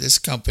believe at this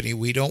company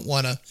we don't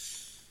want to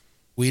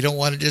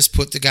just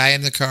put the guy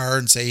in the car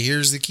and say,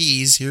 here's the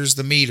keys, here's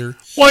the meter.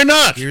 Why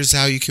not? Here's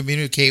how you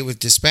communicate with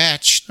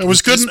dispatch. It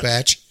was good.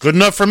 Dispatch. Good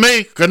enough for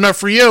me. Good enough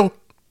for you. It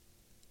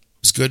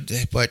was good,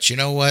 but you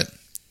know what?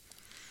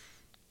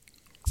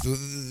 I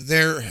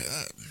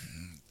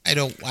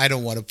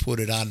don't want to put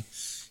it on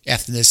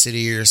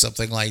ethnicity or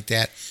something like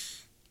that.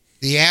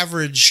 The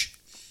average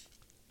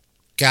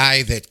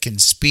guy that can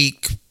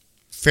speak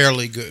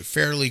fairly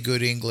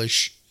good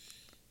English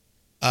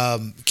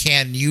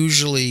can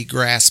usually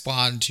grasp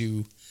on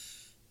to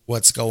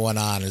what's going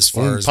on as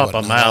far as what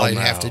all I'd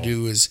have to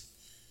do is,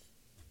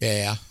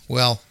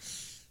 well,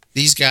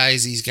 these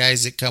guys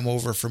that come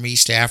over from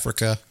East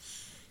Africa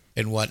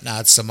and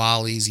whatnot,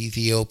 Somalis,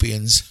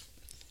 Ethiopians,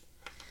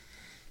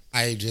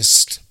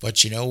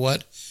 but you know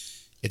what?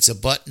 It's a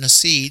butt in a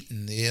seat,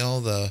 and they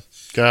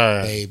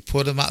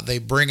put them out, they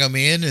bring them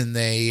in, and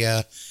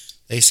they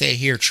say,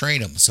 here,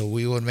 train them. So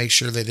we want to make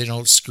sure that they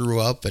don't screw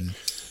up. And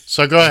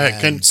so go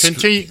ahead,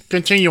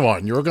 continue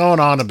on. You were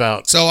going on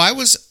about. So I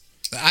was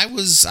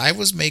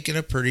making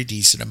a pretty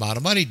decent amount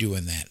of money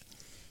doing that.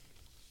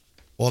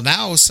 Well,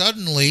 now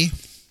suddenly,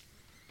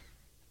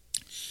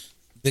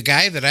 the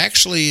guy that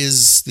actually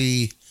is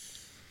the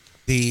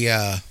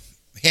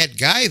head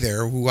guy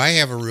there, who I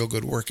have a real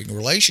good working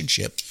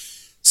relationship,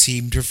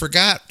 seemed to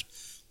forgot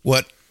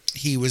what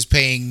he was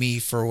paying me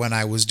for when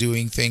I was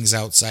doing things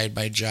outside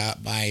my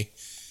job, my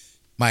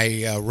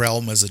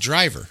realm as a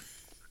driver.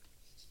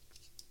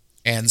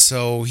 And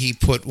so he's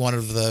a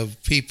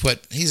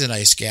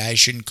nice guy. I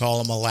shouldn't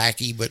call him a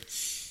lackey, but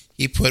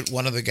he put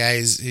one of the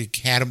guys, he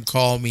had him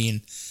call me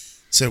and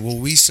said, well,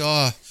 we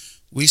saw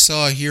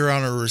here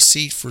on a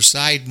receipt for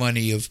side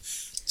money of,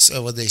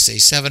 so what they say,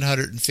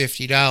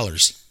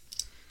 $750.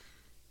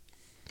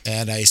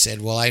 And I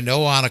said, well, I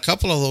know on a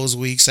couple of those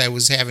weeks I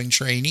was having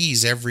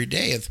trainees every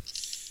day of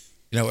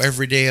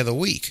the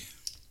week.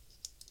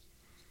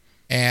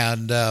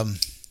 And now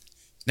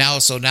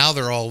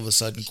they're all of a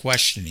sudden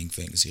questioning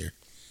things here.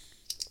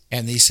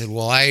 And he said,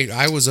 well,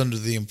 I was under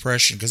the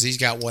impression, because he's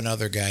got one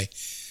other guy,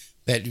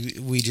 that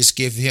we just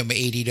give him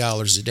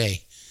 $80 a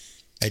day.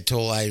 I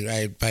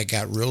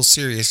got real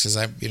serious because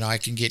I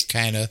can get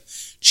kind of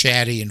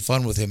chatty and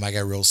fun with him. I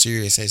got real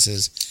serious. I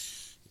says,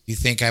 you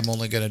think I'm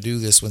only going to do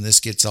this when this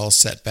gets all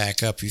set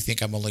back up? You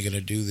think I'm only going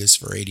to do this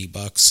for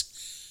 $80?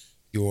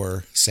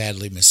 You're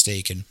sadly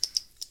mistaken.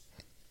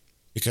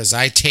 Because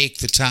I take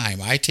the time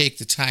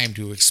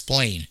to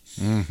explain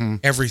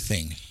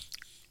everything.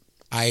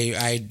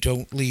 I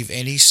don't leave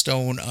any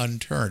stone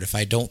unturned. If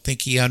I don't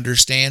think he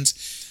understands,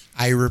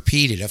 I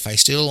repeat it. If I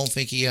still don't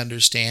think he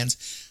understands,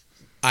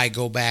 I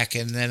go back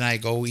and then I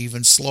go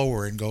even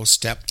slower and go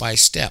step by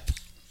step.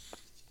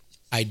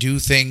 I do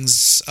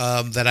things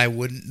that I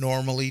wouldn't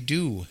normally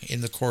do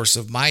in the course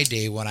of my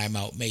day when I'm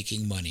out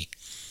making money.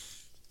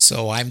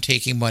 So I'm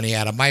taking money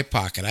out of my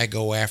pocket. I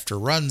go after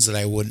runs that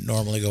I wouldn't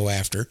normally go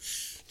after,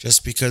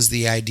 just because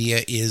the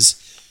idea is,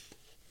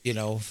 you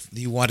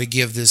want to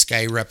give this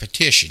guy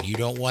repetition. You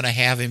don't want to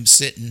have him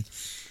sitting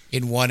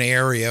in one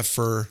area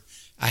for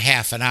a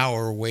half an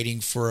hour waiting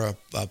for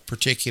a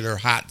particular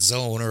hot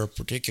zone or a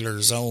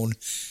particular zone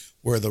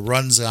where the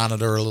runs on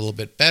it are a little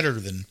bit better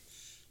than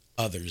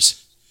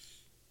others.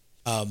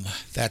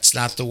 That's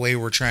not the way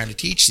we're trying to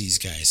teach these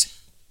guys.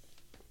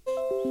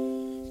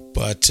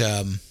 But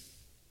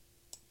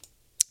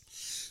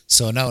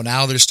so no,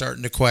 now they're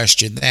starting to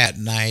question that,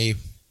 and I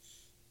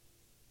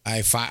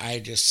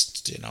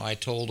just, I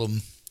told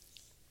them,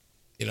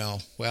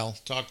 well,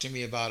 talk to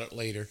me about it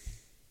later.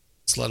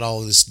 Let's let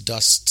all this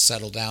dust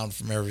settle down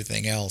from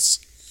everything else.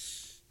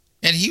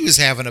 And he was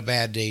having a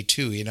bad day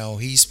too.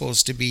 He's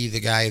supposed to be the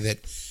guy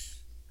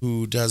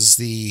who does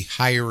the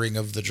hiring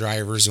of the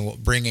drivers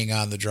and bringing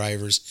on the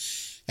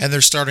drivers, and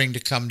they're starting to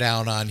come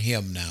down on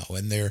him now.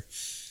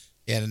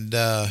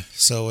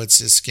 So it's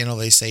just,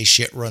 they say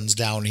shit runs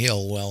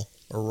downhill,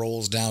 or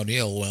rolls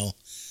downhill. Well,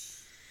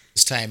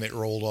 this time it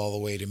rolled all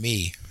the way to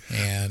me.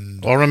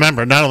 And well,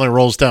 remember, not only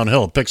rolls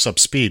downhill, it picks up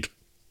speed.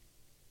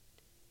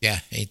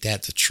 Yeah, ain't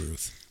that the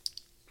truth?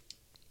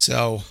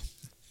 So,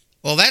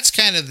 well, that's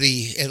kind of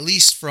at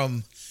least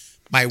from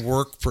my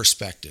work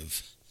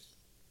perspective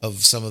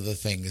of some of the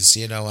things,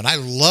 and I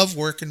love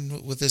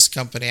working with this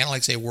company. I don't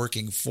like to say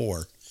working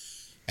for.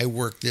 I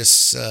work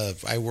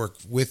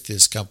with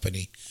this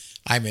company.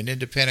 I'm an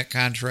independent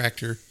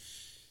contractor.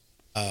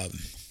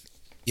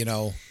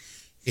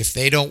 If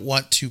they don't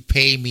want to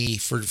pay me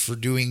for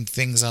doing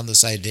things on the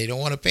side, they don't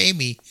want to pay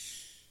me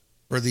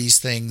for these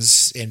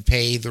things and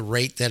pay the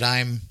rate that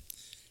I'm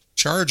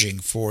charging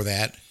for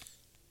that.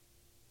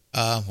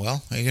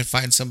 Well, I can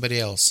find somebody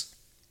else.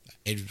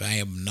 I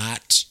am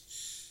not.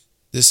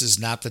 This is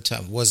not the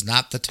time. Was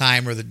not the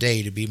time or the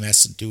day to be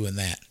doing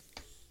that.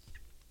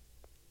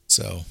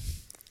 So,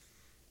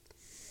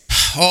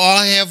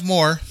 I'll have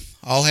more.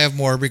 I'll have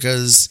more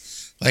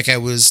because, like I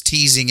was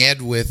teasing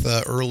Ed with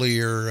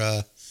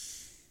earlier,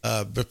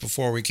 but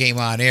before we came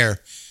on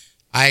air,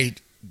 I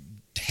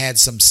had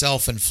some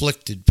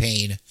self-inflicted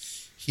pain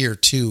here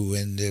too,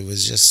 and it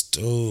was just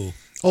well,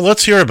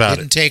 let's hear about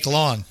it. Didn't take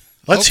long.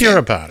 Let's hear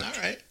about it.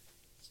 All right.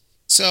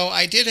 So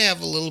I did have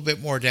a little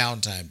bit more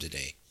downtime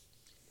today.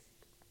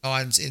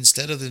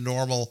 Instead of the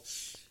normal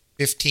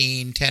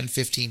 10,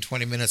 15,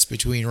 20 minutes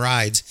between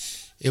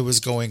rides, it was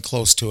going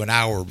close to an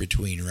hour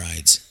between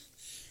rides,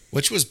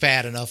 which was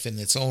bad enough in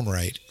its own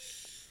right.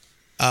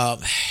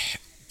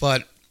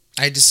 But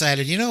I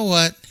decided, you know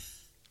what?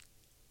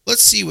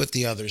 Let's see what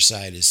the other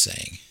side is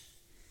saying,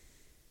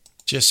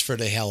 just for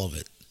the hell of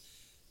it.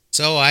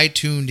 So I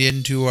tuned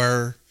into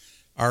our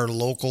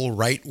local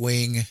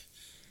right-wing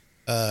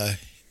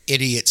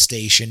idiot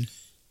station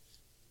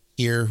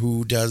here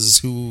who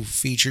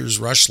features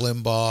Rush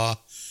Limbaugh,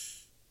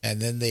 and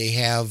then they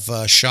have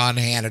Sean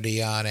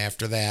Hannity on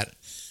after that.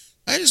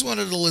 I just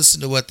wanted to listen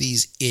to what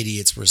these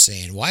idiots were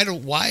saying.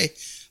 Why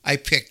I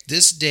picked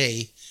this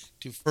day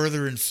to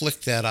further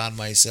inflict that on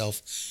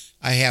myself,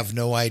 I have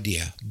no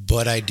idea,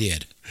 but I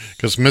did.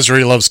 Because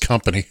misery loves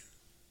company.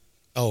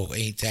 Oh,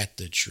 ain't that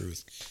the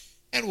truth?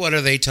 And what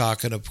are they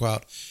talking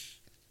about?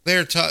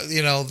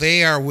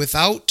 They are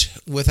without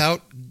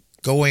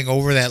going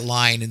over that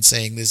line and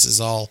saying this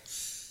is all,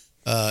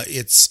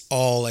 it's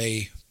all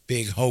a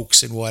big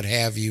hoax and what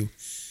have you.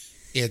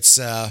 It's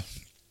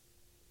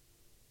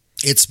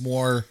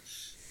more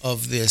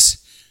of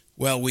this.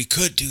 Well, we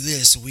could do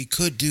this, we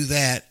could do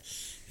that.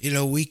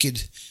 We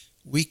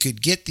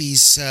could get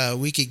these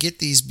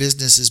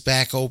businesses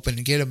back open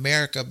and get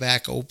America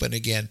back open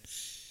again.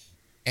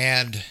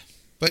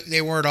 But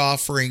they weren't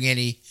offering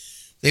any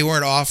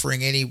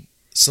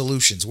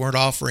solutions, weren't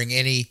offering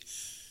any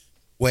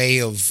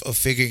way of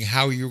figuring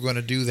how you're going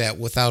to do that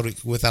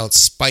without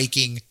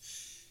spiking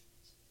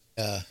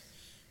a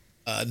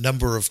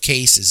number of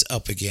cases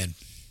up again.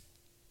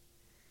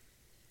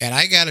 And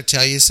I got to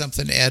tell you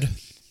something, Ed,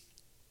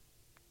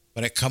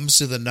 when it comes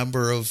to the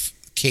number of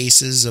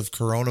cases of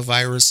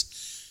coronavirus,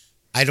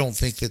 I don't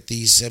think that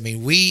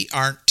we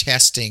aren't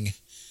testing.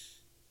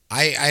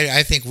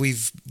 I think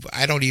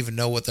I don't even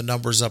know what the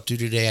number's up to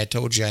today. I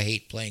told you I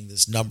hate playing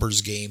this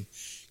numbers game,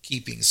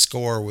 keeping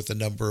score with the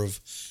number of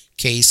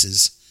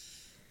cases.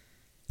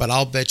 But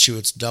I'll bet you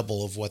it's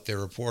double of what they're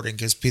reporting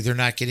because they're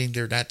not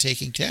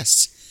taking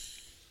tests.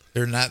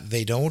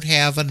 They don't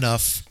have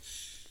enough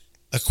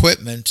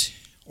equipment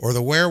or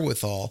the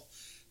wherewithal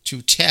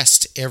to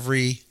test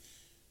every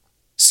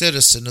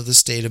citizen of the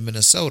state of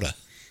Minnesota.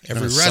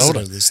 Every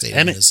resident of the state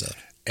of Minnesota.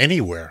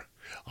 Anywhere.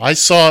 I'm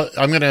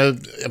going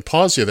to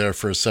pause you there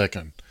for a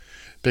second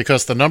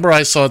because the number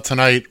I saw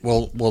tonight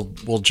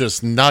will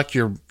just knock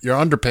your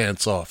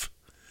underpants off.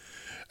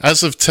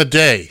 As of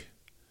today,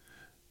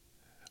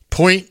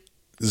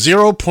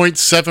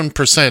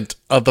 0.7%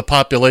 of the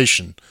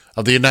population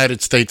of the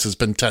United States has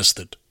been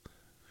tested.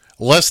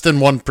 Less than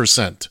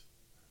 1%.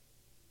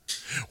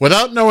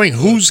 Without knowing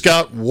who's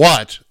got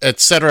what,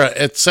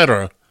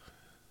 etc.,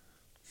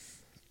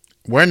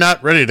 we're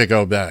not ready to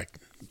go back.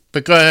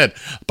 But go ahead.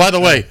 By the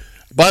way,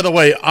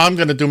 I'm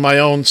going to do my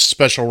own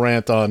special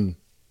rant on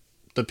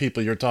the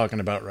people you're talking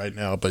about right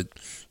now, but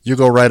you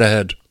go right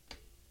ahead.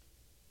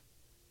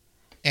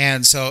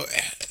 And so,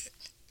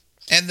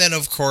 And then,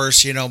 of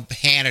course,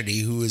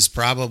 Hannity, who is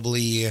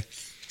probably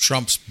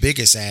Trump's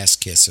biggest ass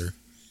kisser.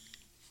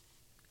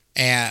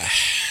 And,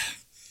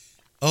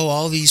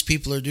 all these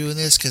people are doing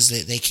this because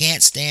they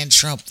can't stand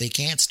Trump. They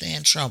can't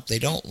stand Trump. They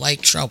don't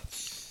like Trump.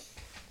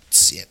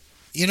 See,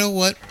 you know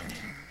what?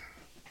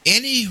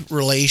 Any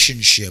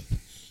relationship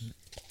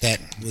that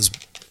was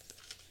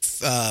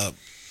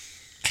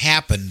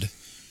happened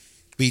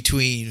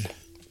between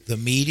the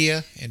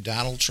media and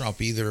Donald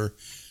Trump, either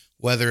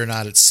whether or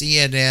not it's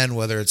CNN,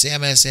 whether it's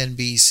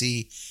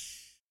MSNBC,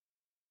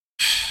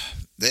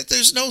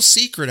 there's no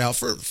secret out.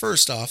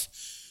 First off,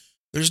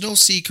 there's no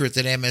secret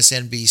that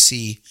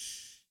MSNBC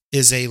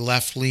is a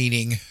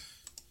left-leaning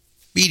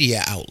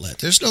media outlet.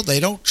 They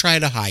don't try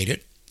to hide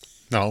it.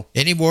 No.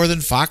 Any more than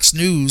Fox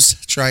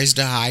News tries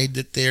to hide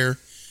that they're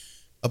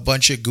a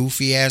bunch of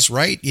goofy-ass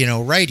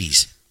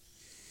righties.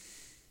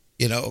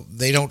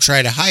 They don't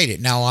try to hide it.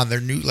 Now, on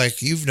their new,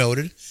 like you've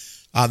noted,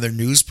 on their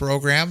news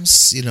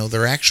programs,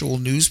 their actual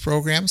news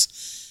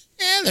programs,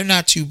 they're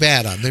not too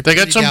bad on. They're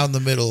pretty down the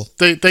middle.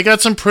 They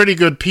got some pretty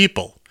good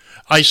people.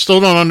 I still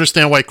don't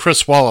understand why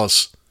Chris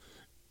Wallace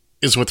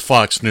is with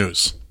Fox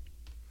News.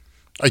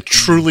 I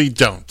truly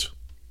don't.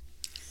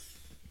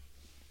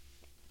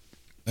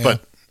 Yeah.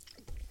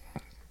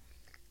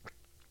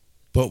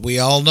 But we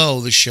all know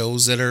the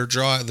shows that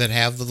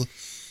have the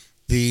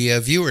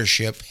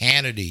viewership.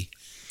 Hannity.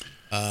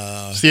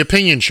 It's the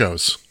opinion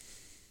shows.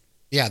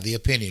 Yeah, the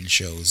opinion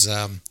shows.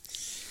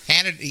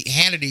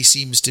 Hannity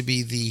seems to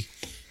be the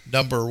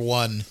number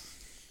one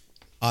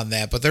on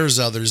that, but there's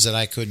others that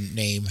I couldn't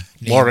name.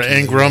 Laura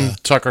Ingraham,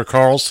 Tucker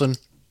Carlson.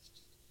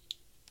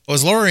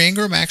 Was Laura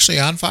Ingraham actually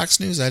on Fox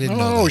News? I didn't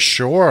know that. Oh,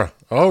 sure.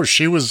 Oh,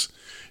 she was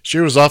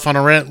off on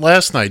a rant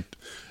last night.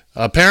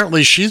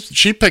 Apparently,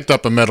 she picked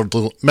up a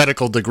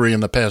medical degree in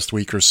the past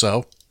week or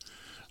so.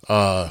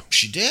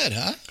 She did,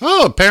 huh?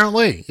 Oh,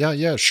 apparently.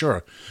 Yeah,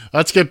 sure.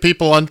 Let's get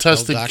people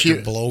untested.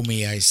 Doctor blow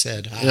me, I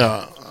said. Hi.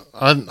 Yeah,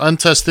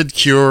 untested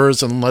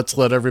cures, and let's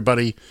let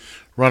everybody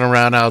run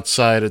around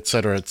outside, et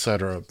cetera, et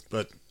cetera.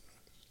 But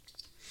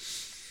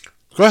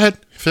go ahead,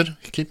 Fid.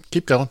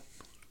 Keep going.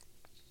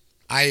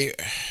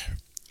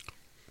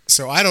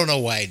 So I don't know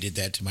why I did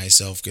that to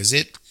myself, because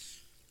it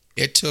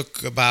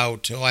took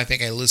about, I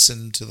think I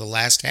listened to the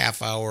last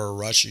half hour of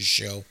Rush's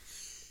show,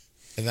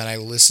 and then I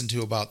listened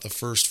to about the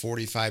first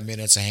 45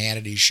 minutes of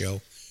Hannity's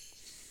show.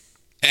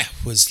 That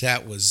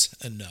was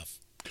enough.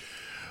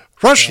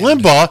 Rush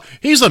Limbaugh,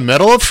 he's a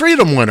Medal of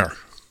Freedom winner.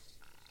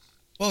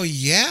 Well,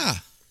 yeah.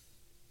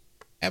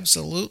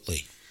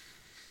 Absolutely.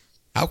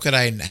 How could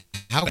I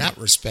not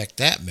respect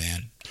that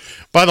man?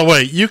 By the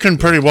way, you can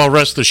pretty well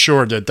rest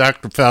assured that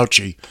Dr.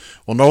 Fauci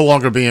will no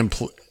longer be in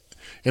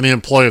the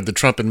employ of the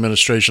Trump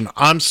administration.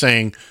 I'm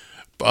saying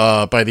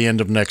by the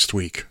end of next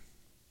week.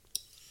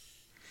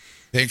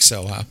 Think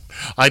so, huh?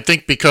 I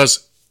think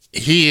because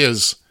he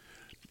is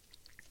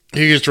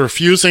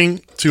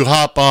refusing to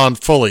hop on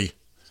fully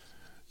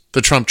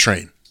the Trump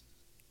train.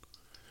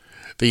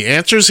 The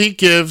answers he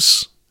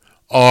gives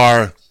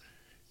are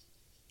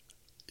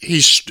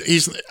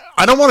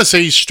I don't want to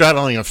say he's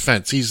straddling a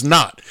fence. He's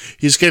not.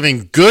 He's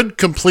giving good,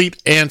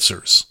 complete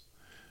answers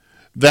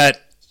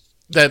that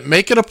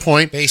make it a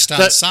point based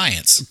on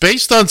science.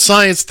 Based on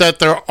science, that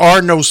there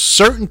are no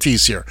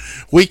certainties here.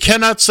 We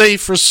cannot say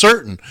for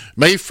certain,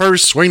 May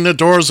 1st, swing the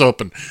doors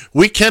open.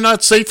 We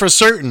cannot say for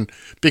certain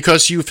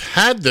because you've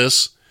had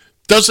this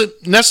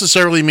doesn't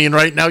necessarily mean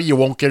right now you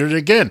won't get it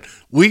again.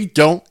 We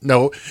don't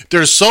know.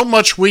 There's so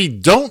much we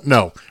don't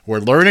know. We're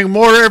learning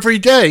more every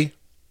day.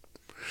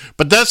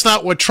 But that's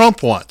not what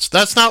Trump wants.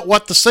 That's not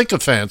what the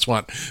sycophants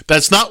want.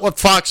 That's not what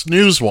Fox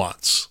News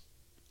wants.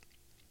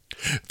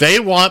 They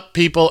want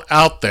people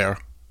out there.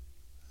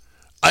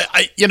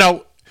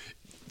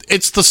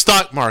 It's the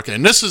stock market.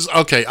 And this is,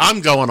 okay,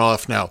 I'm going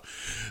off now.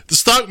 The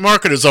stock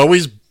market has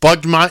always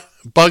bugged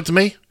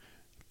me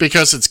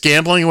because it's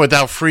gambling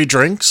without free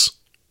drinks.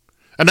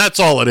 And that's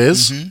all it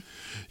is.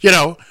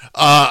 Mm-hmm.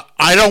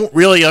 I don't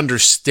really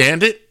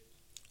understand it.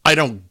 I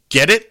don't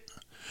get it.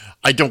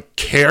 I don't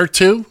care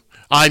to.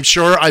 I'm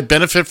sure I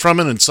benefit from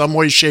it in some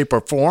way, shape,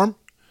 or form.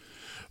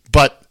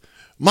 But,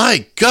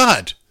 my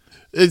God,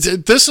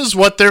 this is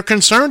what they're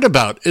concerned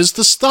about, is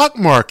the stock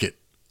market.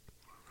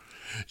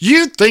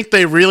 You think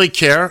they really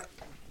care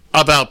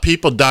about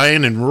people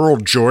dying in rural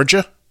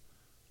Georgia?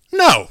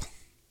 No.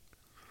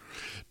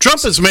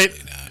 Trump has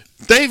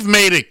they've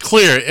made it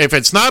clear, if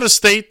it's not a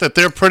state that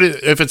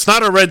if it's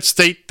not a red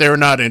state, they're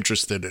not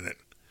interested in it.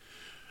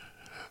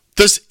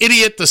 This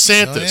idiot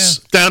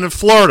DeSantis down in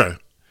Florida,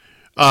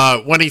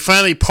 when he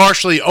finally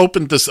partially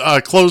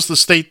closed the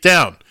state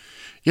down.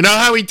 You know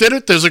how he did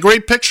it? There's a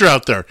great picture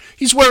out there.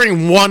 He's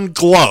wearing one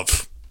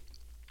glove.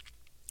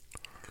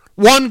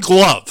 One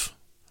glove.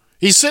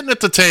 He's sitting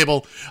at the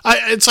table.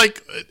 It's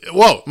like,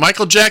 whoa,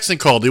 Michael Jackson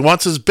called. He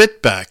wants his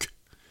bit back.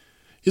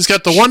 He's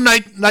got the one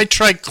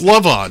nitrite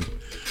glove on.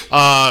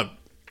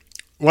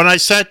 When I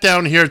sat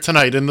down here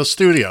tonight in the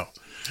studio,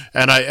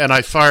 and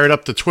I fired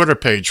up the Twitter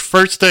page,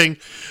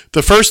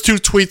 the first two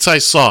tweets I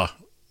saw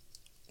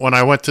when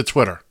I went to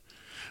Twitter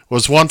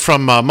was one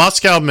from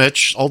Moscow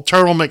Mitch, old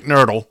Turtle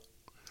McNerdle,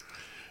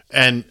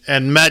 and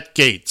Matt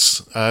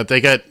Gates. They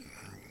get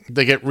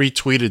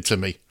retweeted to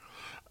me.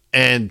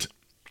 And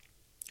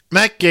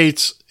Matt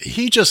Gates,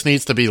 he just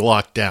needs to be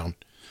locked down.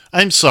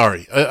 I'm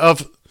sorry.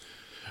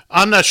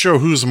 I'm not sure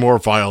who's more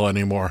vile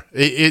anymore.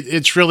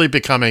 It's really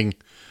becoming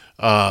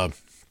a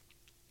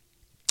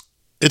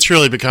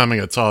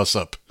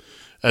toss-up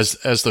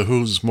as to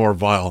who's more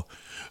vile.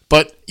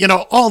 But,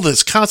 all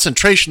this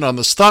concentration on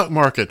the stock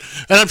market,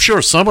 and I'm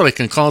sure somebody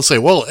can call and say,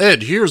 well,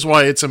 Ed, here's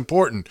why it's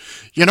important.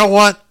 You know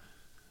what?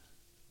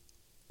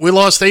 We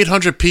lost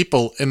 800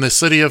 people in the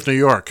city of New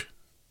York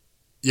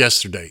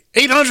yesterday.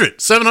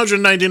 800!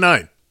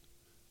 799.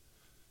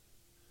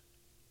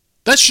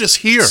 That's just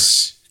here.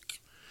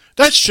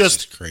 That's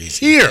just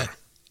crazy. Here.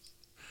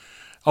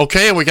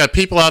 Okay, and we got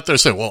people out there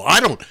saying, well,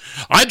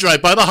 I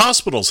drive by the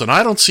hospitals and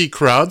I don't see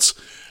crowds.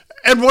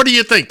 And what do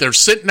you think? They're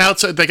sitting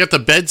outside. They got the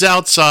beds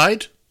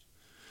outside?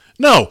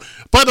 No.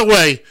 By the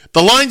way,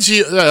 the lines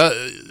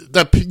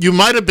that you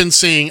might have been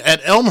seeing at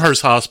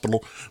Elmhurst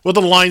Hospital were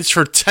the lines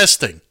for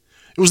testing.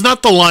 It was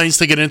not the lines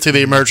to get into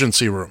the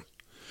emergency room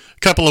a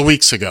couple of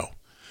weeks ago.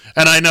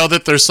 And I know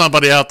that there's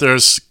somebody out there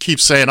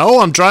keeps saying, oh,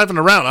 I'm driving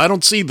around. I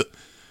don't see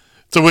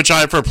to which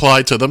I've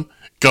replied to them,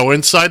 go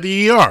inside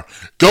the ER.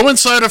 Go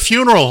inside a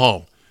funeral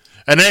home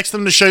and ask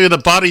them to show you the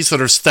bodies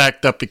that are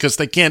stacked up because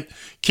they can't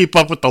keep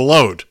up with the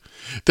load.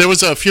 There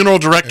was a funeral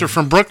director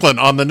from Brooklyn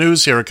on the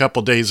news here a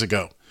couple days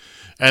ago,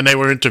 and they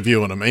were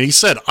interviewing him, and he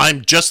said,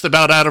 I'm just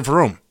about out of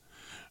room.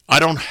 I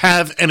don't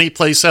have any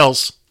place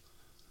else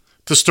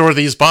to store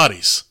these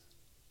bodies.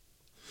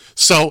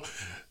 So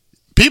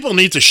people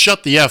need to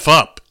shut the F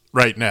up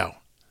right now,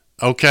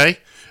 okay?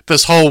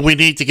 This whole we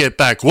need to get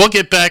back. We'll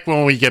get back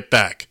when we get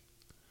back.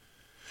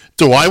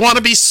 Do I want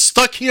to be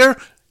stuck here?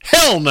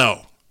 Hell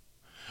no.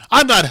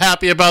 I'm not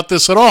happy about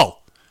this at all.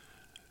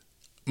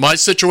 My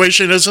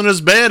situation isn't as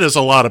bad as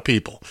a lot of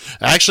people.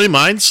 Actually,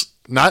 mine's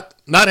not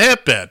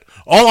half bad.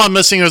 All I'm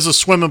missing is a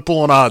swimming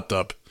pool and a hot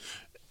tub.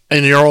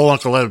 And your old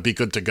Uncle Ed would be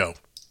good to go.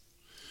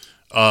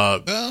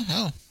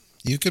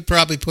 You could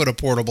probably put a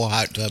portable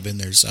hot tub in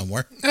there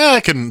somewhere. I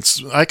can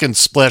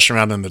splash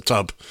around in the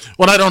tub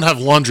when I don't have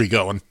laundry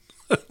going.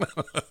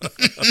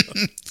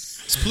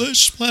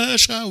 Splish,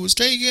 splash, I was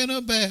taking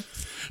a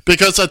bath.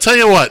 Because I'll tell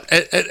you what,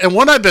 and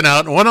when I've been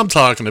out and when I'm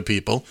talking to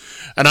people,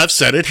 and I've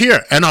said it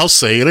here, and I'll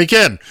say it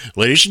again,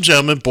 ladies and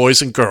gentlemen,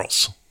 boys and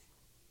girls,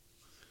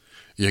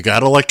 you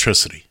got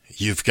electricity,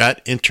 you've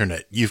got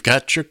internet, you've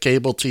got your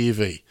cable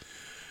TV.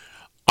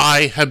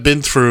 I have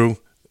been through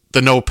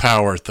the no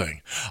power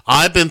thing.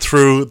 I've been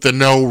through the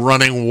no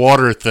running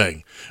water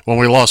thing when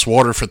we lost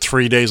water for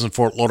 3 days in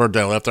Fort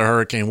Lauderdale after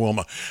Hurricane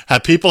Wilma.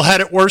 Have people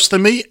had it worse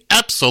than me?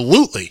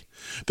 Absolutely.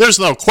 There's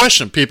no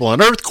question. People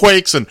in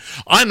earthquakes, and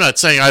I'm not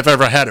saying I've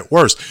ever had it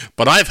worse,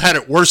 but I've had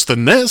it worse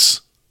than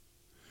this,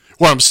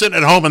 where I'm sitting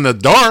at home in the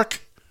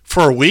dark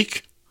for a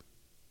week.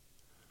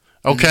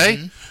 Okay?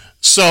 Mm-hmm.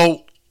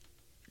 So,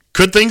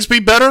 could things be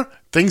better?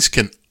 Things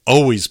can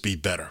always be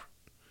better.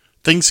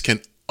 Things can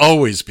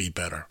always be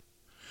better.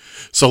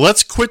 So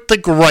let's quit the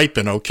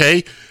griping,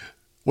 okay?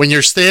 When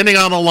you're standing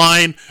on a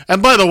line,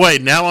 and by the way,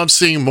 now I'm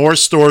seeing more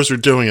stores are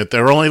doing it.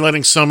 They're only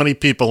letting so many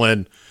people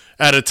in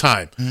at a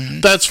time.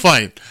 Mm-hmm. That's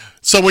fine.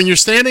 So when you're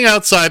standing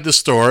outside the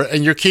store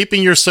and you're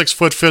keeping your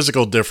 6-foot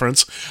physical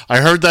difference, I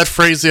heard that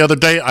phrase the other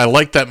day. I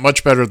like that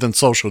much better than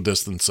social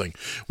distancing.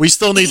 We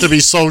still need to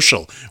be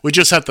social. We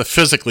just have to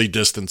physically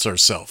distance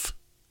ourselves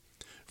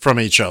from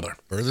each other.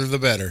 Further the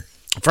better.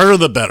 Further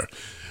the better.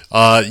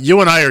 You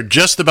and I are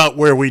just about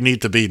where we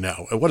need to be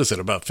now. What is it,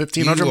 about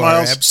 1,500 miles? You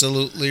are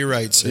absolutely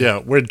right, sir. Yeah,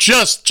 we're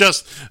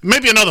just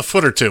maybe another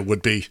foot or two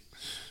would be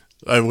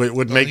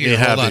would make me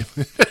happy.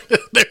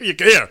 There you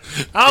go. Here.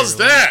 How's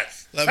that?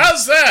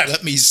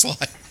 Let me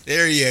slide.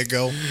 There you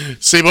go.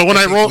 See, but when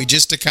I roll, we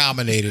just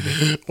accommodated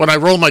it. When I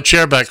roll my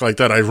chair back like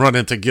that, I run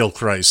into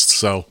Gilchrist.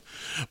 So,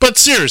 but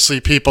seriously,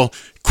 people,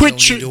 quit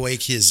to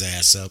wake his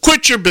ass up.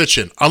 Quit your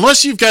bitching.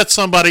 Unless you've got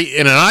somebody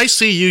in an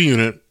ICU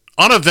unit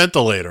on a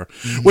ventilator,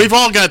 mm-hmm. We've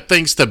all got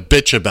things to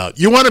bitch about.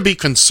 You want to be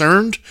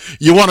concerned?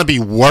 You want to be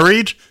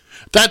worried?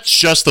 That's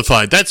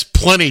justified. That's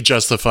plenty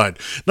justified.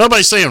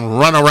 Nobody's saying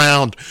run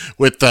around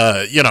with,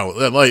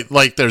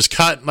 like there's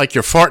cotton, like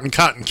you're farting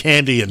cotton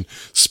candy and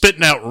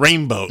spitting out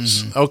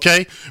rainbows. Mm-hmm.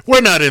 Okay, we're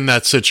not in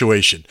that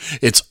situation.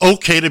 It's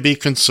okay to be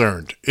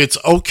concerned. It's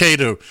okay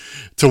to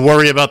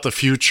worry about the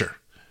future.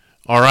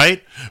 All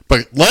right,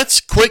 but let's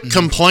quit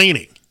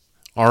complaining.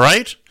 All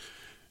right,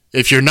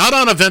 if you're not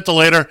on a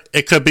ventilator,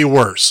 it could be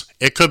worse.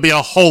 It could be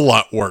a whole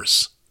lot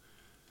worse.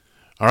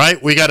 All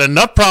right, we got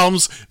enough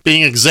problems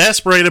being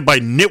exasperated by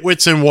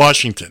nitwits in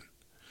Washington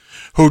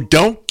who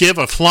don't give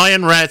a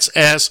flying rat's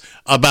ass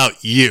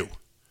about you.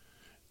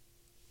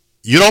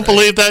 You don't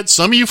believe that?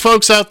 Some of you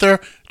folks out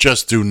there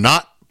just do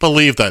not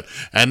believe that,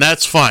 and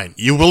that's fine.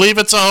 You believe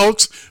it's a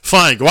hoax?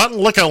 Fine. Go out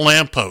and look at a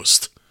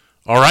lamppost.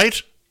 All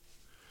right?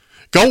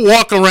 Go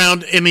walk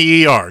around in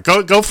the ER.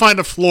 Go find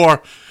a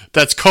floor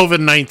that's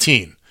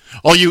COVID-19.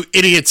 All you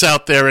idiots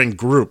out there in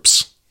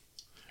groups.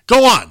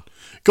 Go on.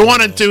 Go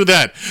on and do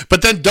that.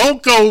 But then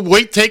don't go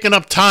taking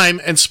up time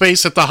and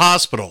space at the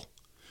hospital.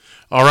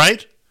 All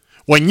right?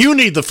 When you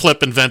need the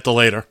flipping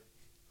ventilator.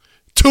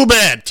 Too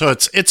bad,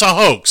 Toots. It's a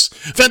hoax.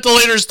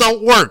 Ventilators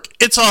don't work.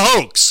 It's a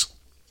hoax.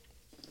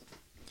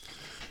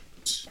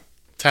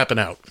 Tapping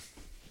out.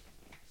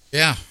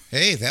 Yeah.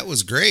 Hey, that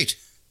was great.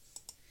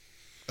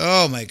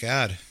 Oh, my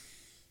God.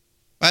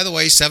 By the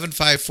way,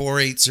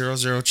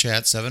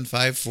 754-800-CHAT,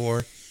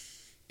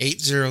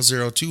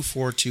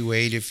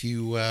 754-800-2428. If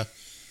you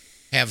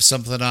have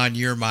something on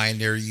your mind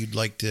there you'd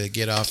like to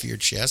get off your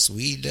chest,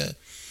 we'd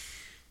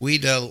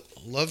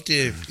love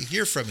to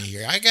hear from you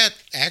here. I got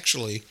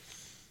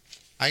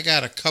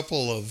a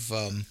couple of,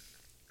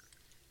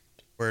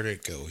 where'd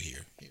it go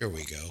here? Here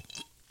we go.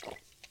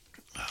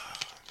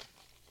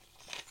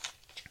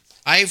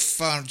 I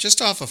found, just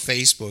off of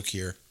Facebook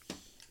here,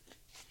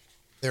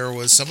 there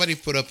was somebody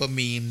put up a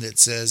meme that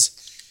says,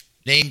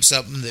 name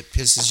something that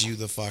pisses you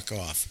the fuck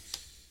off.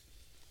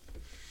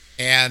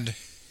 And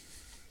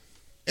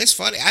it's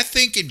funny. I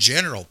think in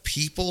general,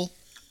 people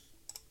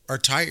are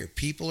tired.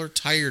 People are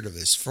tired of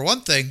this. For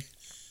one thing,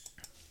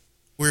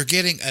 we're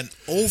getting an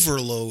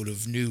overload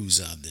of news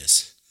on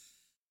this.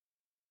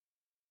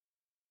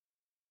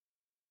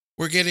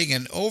 We're getting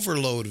an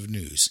overload of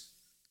news.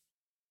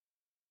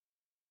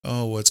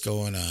 Oh, what's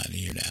going on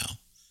here now?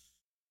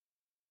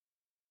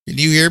 Can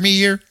you hear me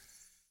here?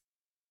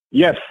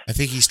 Yes. I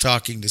think he's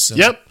talking to someone.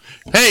 Yep.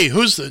 Hey,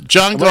 who's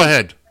John? Go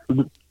ahead.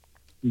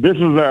 This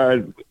is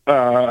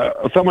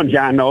someone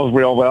John knows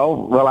real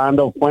well,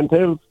 Rolando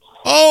Fuentes.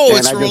 Oh, And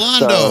it's I just,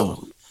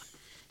 Rolando.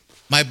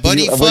 My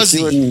buddy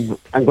Fuzzy.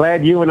 I'm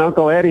glad you and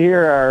Uncle Ed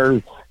here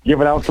are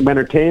giving out some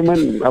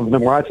entertainment. I've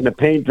been watching the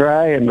paint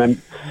dry, and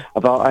then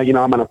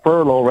I'm on a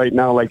furlough right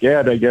now, like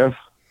Ed, I guess.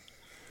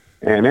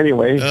 And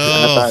anyway,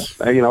 I thought,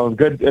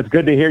 it's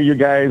good to hear you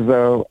guys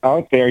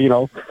out there,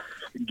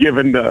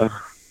 giving the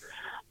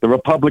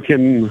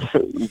Republican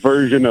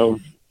version of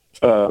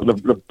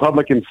the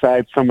Republican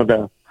side some of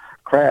the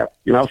crap.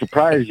 I'm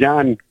surprised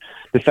John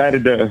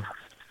decided to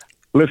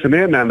listen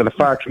in on the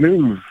Fox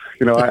News.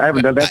 I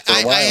haven't done that for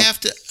a while.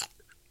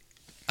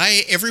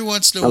 Every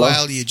once in a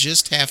while, you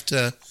just have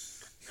to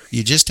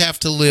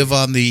live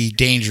on the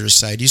dangerous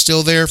side. You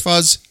still there,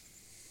 Fuzz?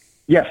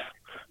 Yes.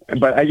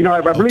 But, I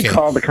really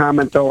called the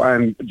comment, though,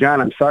 on John,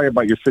 I'm sorry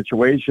about your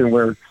situation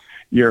where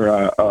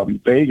you're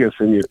Vegas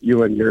and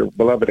you and your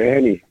beloved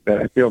Annie,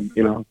 that I feel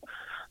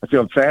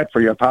sad for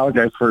you. I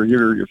apologize for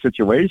your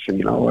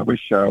situation. I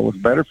wish it was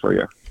better for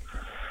you.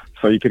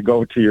 So you could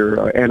go to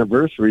your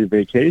anniversary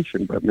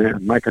vacation. But,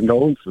 man, my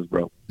condolences,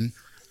 bro.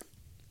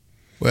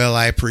 Well,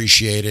 I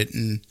appreciate it.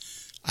 And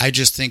I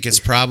just think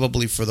it's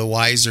probably for the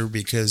wiser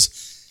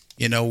because,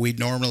 we'd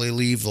normally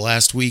leave the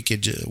last week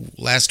of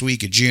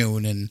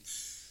June, and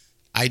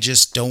I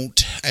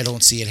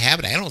don't see it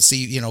happening. I don't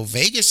see,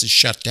 Vegas is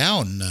shut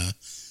down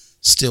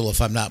still, if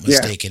I'm not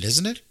mistaken,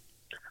 isn't it?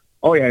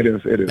 Oh, yeah, it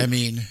is. It is. I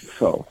mean,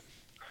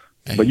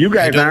 but you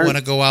guys don't want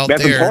to go out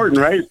that's there. That's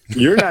important, right?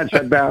 You're not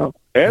shut down.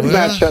 Ed's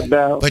not shut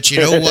down. But you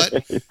know what?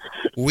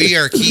 We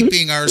are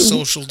keeping our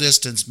social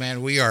distance,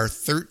 man. We are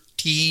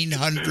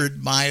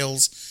 1,300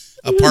 miles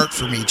apart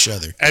from each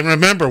other. And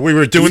remember, we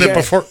were doing it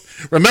before.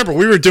 Remember,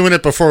 we were doing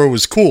it before it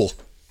was cool.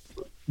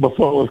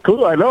 Before it was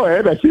cool, I know,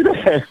 Ed. I see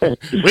that.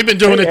 We've been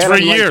doing it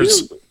 3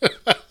 years.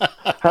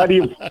 How do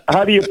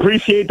you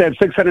appreciate that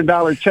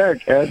 $600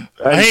 check, Ed?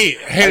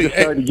 I just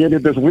started getting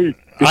it this week.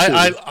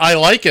 I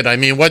like it. I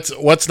mean,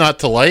 what's not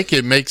to like?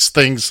 It makes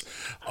things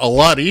a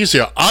lot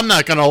easier. I'm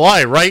not going to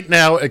lie. Right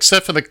now,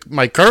 except for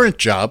my current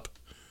job,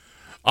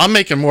 I'm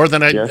making more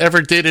than I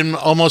ever did in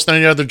almost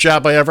any other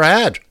job I ever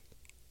had.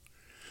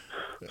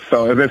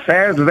 So as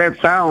sad as that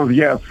sounds,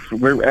 yes,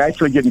 we're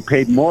actually getting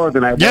paid more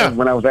than I was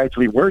when I was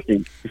actually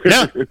working.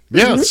 Yeah.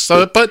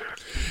 So, but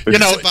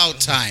it's about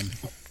time.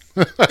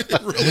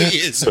 It really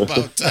is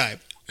about time.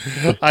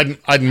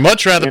 I'd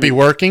much rather be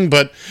working,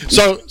 but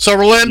so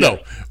Rolando,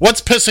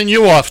 what's pissing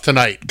you off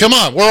tonight? Come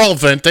on, we're all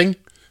venting.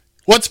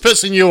 What's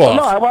pissing you off?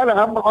 No, I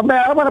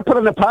want to put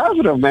in the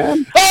positive,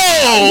 man.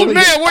 Oh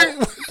man,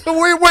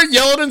 we're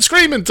yelling and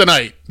screaming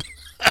tonight.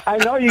 I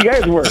know you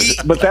guys were,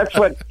 but that's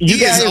what you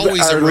guys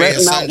are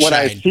letting out what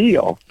I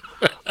feel.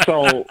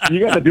 So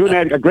you guys are doing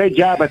a great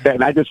job at that,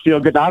 and I just feel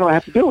good. I don't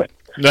have to do it.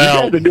 No. You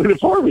guys are doing it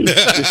for me.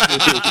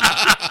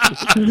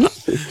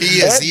 He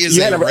is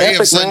a ray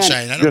of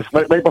sunshine. Just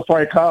right before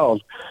I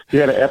called, he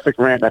had an epic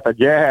rant. I thought,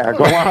 yeah,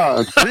 go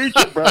on. Preach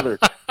it, brother.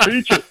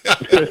 Preach it.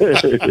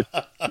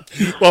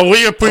 Well,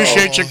 we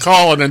appreciate you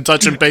calling and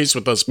touching base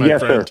with us, my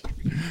friend. Sir.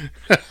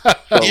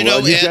 So, you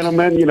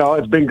gentlemen,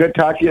 it's been good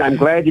talking. I'm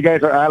glad you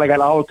guys are on. I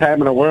got all the time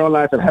in the world. And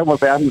I said, I'm going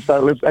to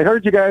start listening. I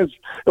heard you guys,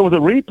 it was a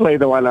replay,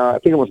 though, on, I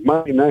think it was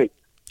Monday night.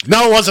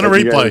 No, it wasn't a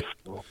replay.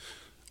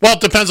 Well,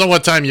 it depends on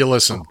what time you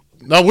listen.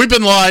 No, we've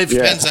been live.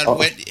 Depends on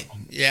when.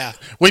 Yeah.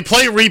 We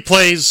play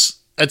replays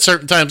at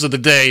certain times of the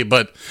day,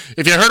 but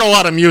if you heard a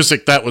lot of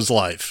music, that was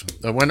live.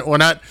 We're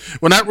not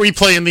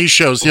replaying these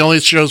shows. The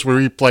only shows we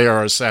replay are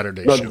our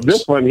Saturday shows.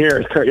 This one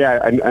here,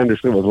 I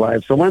understood was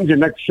live. So when's your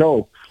next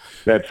show?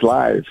 That's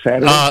live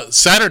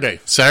Saturday.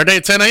 Saturday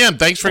at 10 a.m.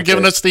 Thanks for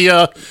giving us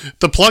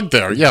the plug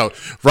there. Yeah,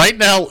 right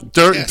now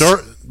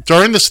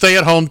during the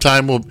stay-at-home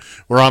time,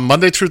 we're on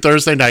Monday through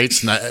Thursday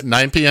nights,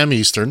 9 p.m.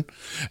 Eastern,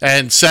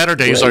 and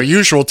Saturdays our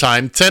usual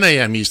time, 10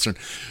 a.m. Eastern.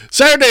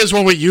 Saturday is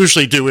when we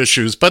usually do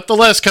issues, but the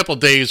last couple of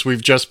days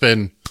we've just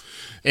been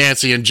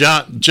antsy, and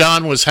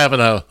John was having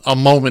a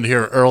moment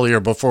here earlier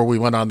before we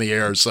went on the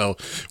air, so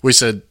we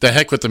said, the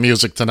heck with the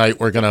music tonight,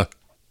 we're going to...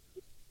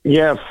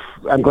 Yes,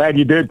 I'm glad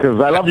you did, because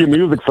I love your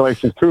music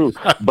selections too,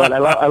 but I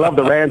love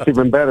the rants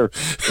even better.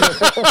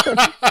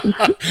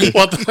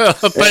 Well,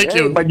 thank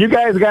you. But you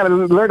guys got to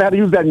learn how to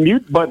use that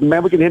mute button,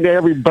 man. We can hit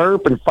every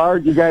burp and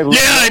fart. You guys.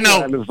 Yeah, I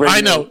know.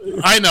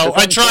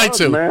 I try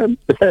to. Man.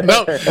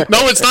 No,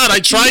 it's not. I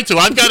try to.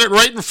 I've got it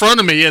right in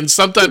front of me, and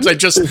sometimes I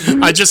just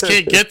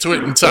can't get to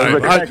it in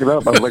time. I was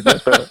like, what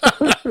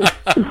the?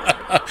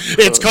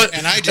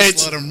 And I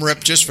just let them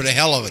rip just for the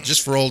hell of it,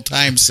 just for old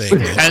time's sake.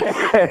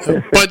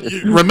 But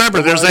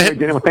remember, there's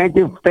thank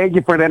you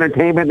for the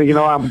entertainment.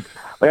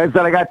 Like I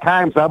said, I got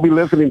time, so I'll be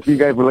listening to you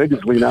guys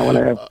religiously now when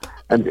I have,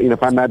 and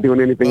if I'm not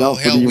doing anything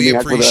else. Hell, we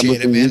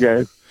appreciate it, man. You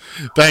guys.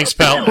 Thanks,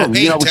 pal. Hey,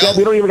 we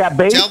don't even got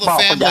baseball.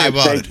 Tell the family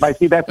about it. I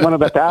see that's one of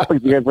the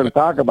topics you guys want to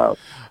talk about.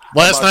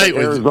 Last night,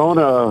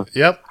 Arizona.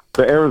 Yep.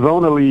 The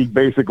Arizona League,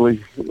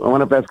 basically. I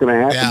wonder if that's going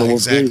to happen. Yeah, but we'll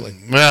exactly.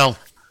 See. Well,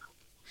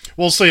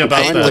 we'll see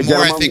about that. The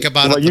more I think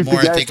about it, the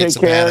more I think it's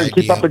a bad idea.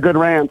 Keep up the good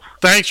rants.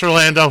 Thanks,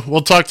 Orlando.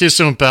 We'll talk to you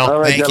soon, pal. All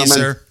right, Thank gentlemen.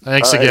 you, sir.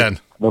 Thanks again.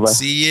 Bye-bye.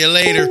 See you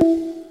later.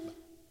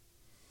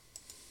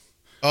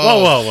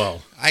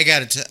 Whoa. I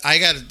got to,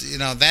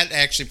 that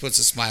actually puts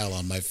a smile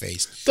on my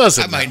face. Does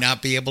it? I might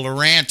not be able to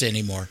rant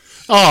anymore.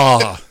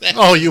 I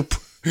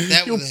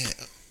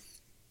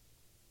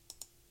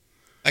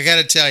got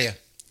to tell you,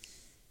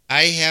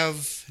 I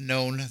have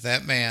known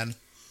that man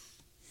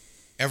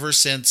ever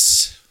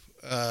since,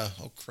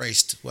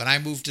 when I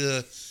moved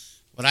to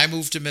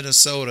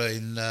Minnesota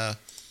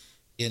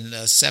in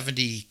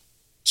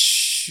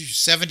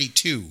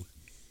 72,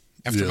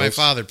 after my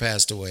father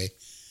passed away.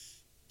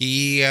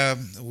 We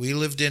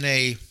lived in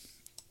a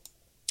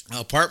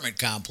apartment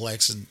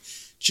complex and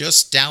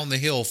just down the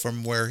hill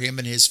from where him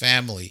and his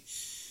family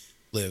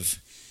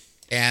live.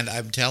 And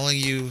I'm telling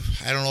you,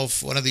 I don't know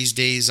if one of these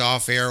days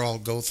off air I'll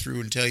go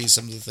through and tell you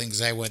some of the things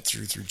I went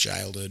through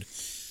childhood.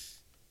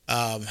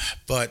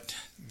 But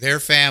their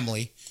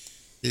family,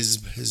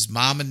 his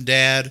mom and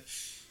dad,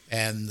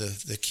 and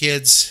the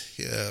kids,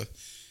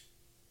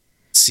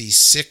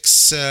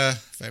 six,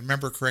 if I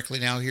remember correctly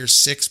now, here's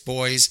 6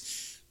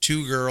 boys,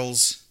 2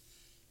 girls.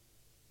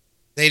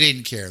 They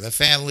didn't care. The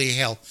family,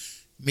 hell,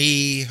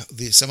 me,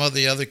 some of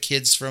the other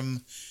kids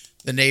from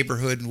the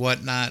neighborhood and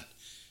whatnot,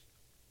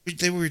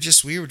 we were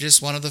just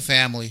one of the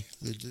family,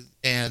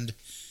 and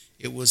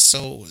it was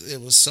so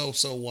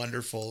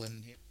wonderful.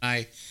 And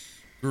I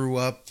grew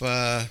up.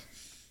 I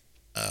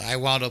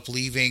wound up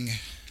leaving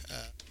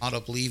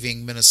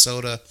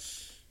Minnesota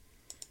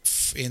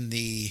in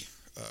the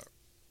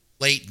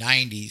late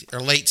 70s,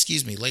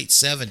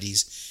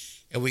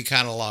 and we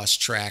kind of lost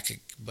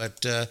track.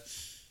 But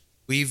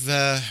we've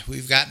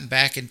gotten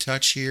back in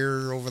touch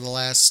here over the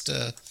last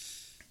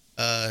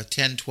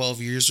 10,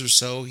 12 years or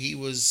so.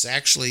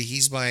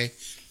 He's my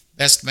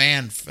best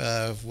man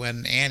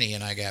when Annie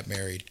and I got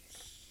married.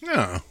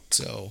 Yeah.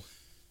 So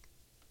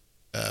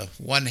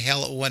one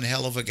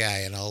hell of a guy,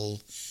 and I'll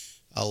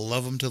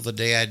love him till the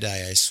day I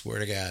die, I swear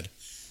to God.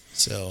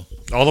 So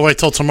all the way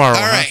till tomorrow.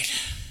 All right.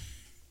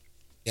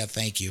 Yeah,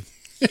 thank you.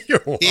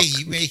 You're welcome.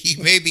 He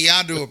may be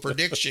onto a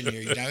prediction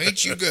here. Now,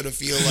 ain't you gonna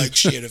feel like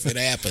shit if it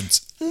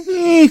happens?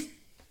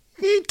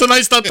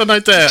 Tonight's not the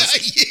night to ask.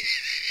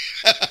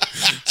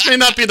 This may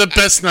not be the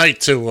best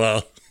night to.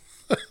 We're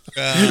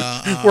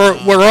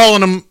all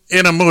in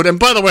a mood. And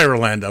by the way,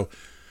 Orlando,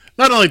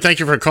 not only thank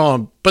you for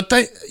calling, but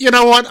you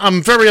know what?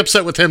 I'm very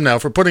upset with him now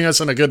for putting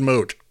us in a good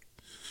mood,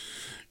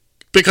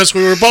 because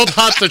we were both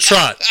hot to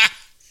trot.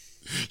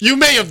 You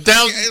may have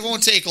It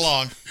won't take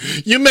long.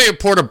 You may have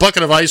poured a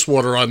bucket of ice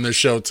water on this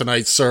show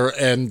tonight, sir,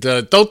 and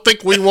don't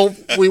think we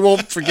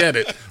won't forget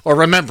it or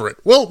remember it.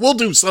 We'll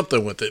do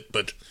something with it,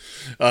 but.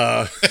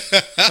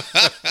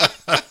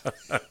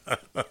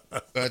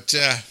 But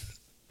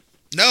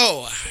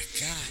no,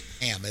 God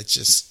damn,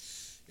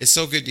 it's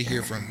so good to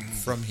hear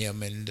from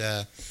him,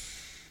 and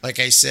like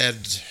I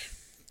said,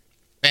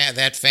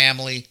 that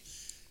family,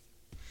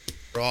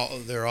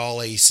 they're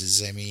all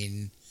aces. I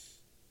mean,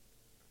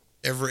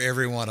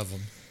 every one of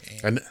them.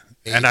 And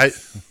I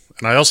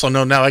also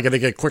know now I got to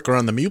get quicker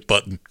on the mute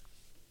button.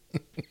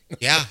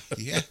 Yeah,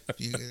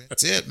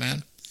 that's it,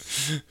 man.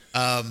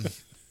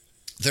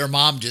 Their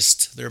mom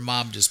just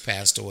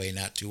passed away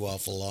not too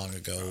awful long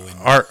ago. And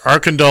our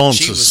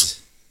condolences.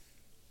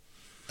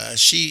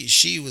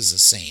 She was a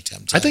saint.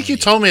 I'm telling you. I think you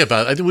told me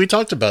about it. I think we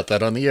talked about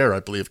that on the air, I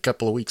believe, a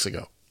couple of weeks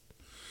ago.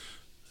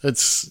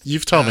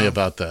 You've told me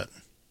about that.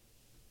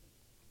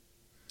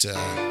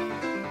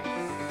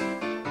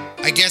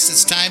 I guess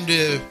it's time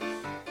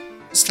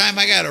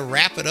I got to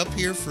wrap it up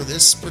here for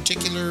this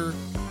particular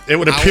it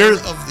would appear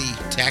of the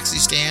Taxi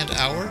Stand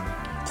hour.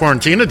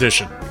 Quarantine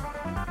edition.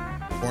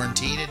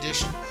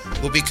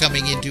 We'll be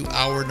coming into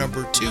hour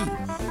number 2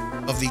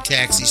 of the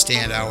Taxi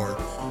Stand Hour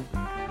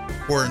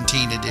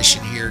Quarantine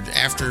Edition here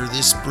after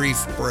this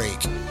brief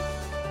break.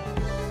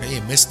 Hey,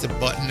 you missed the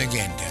button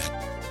again, God.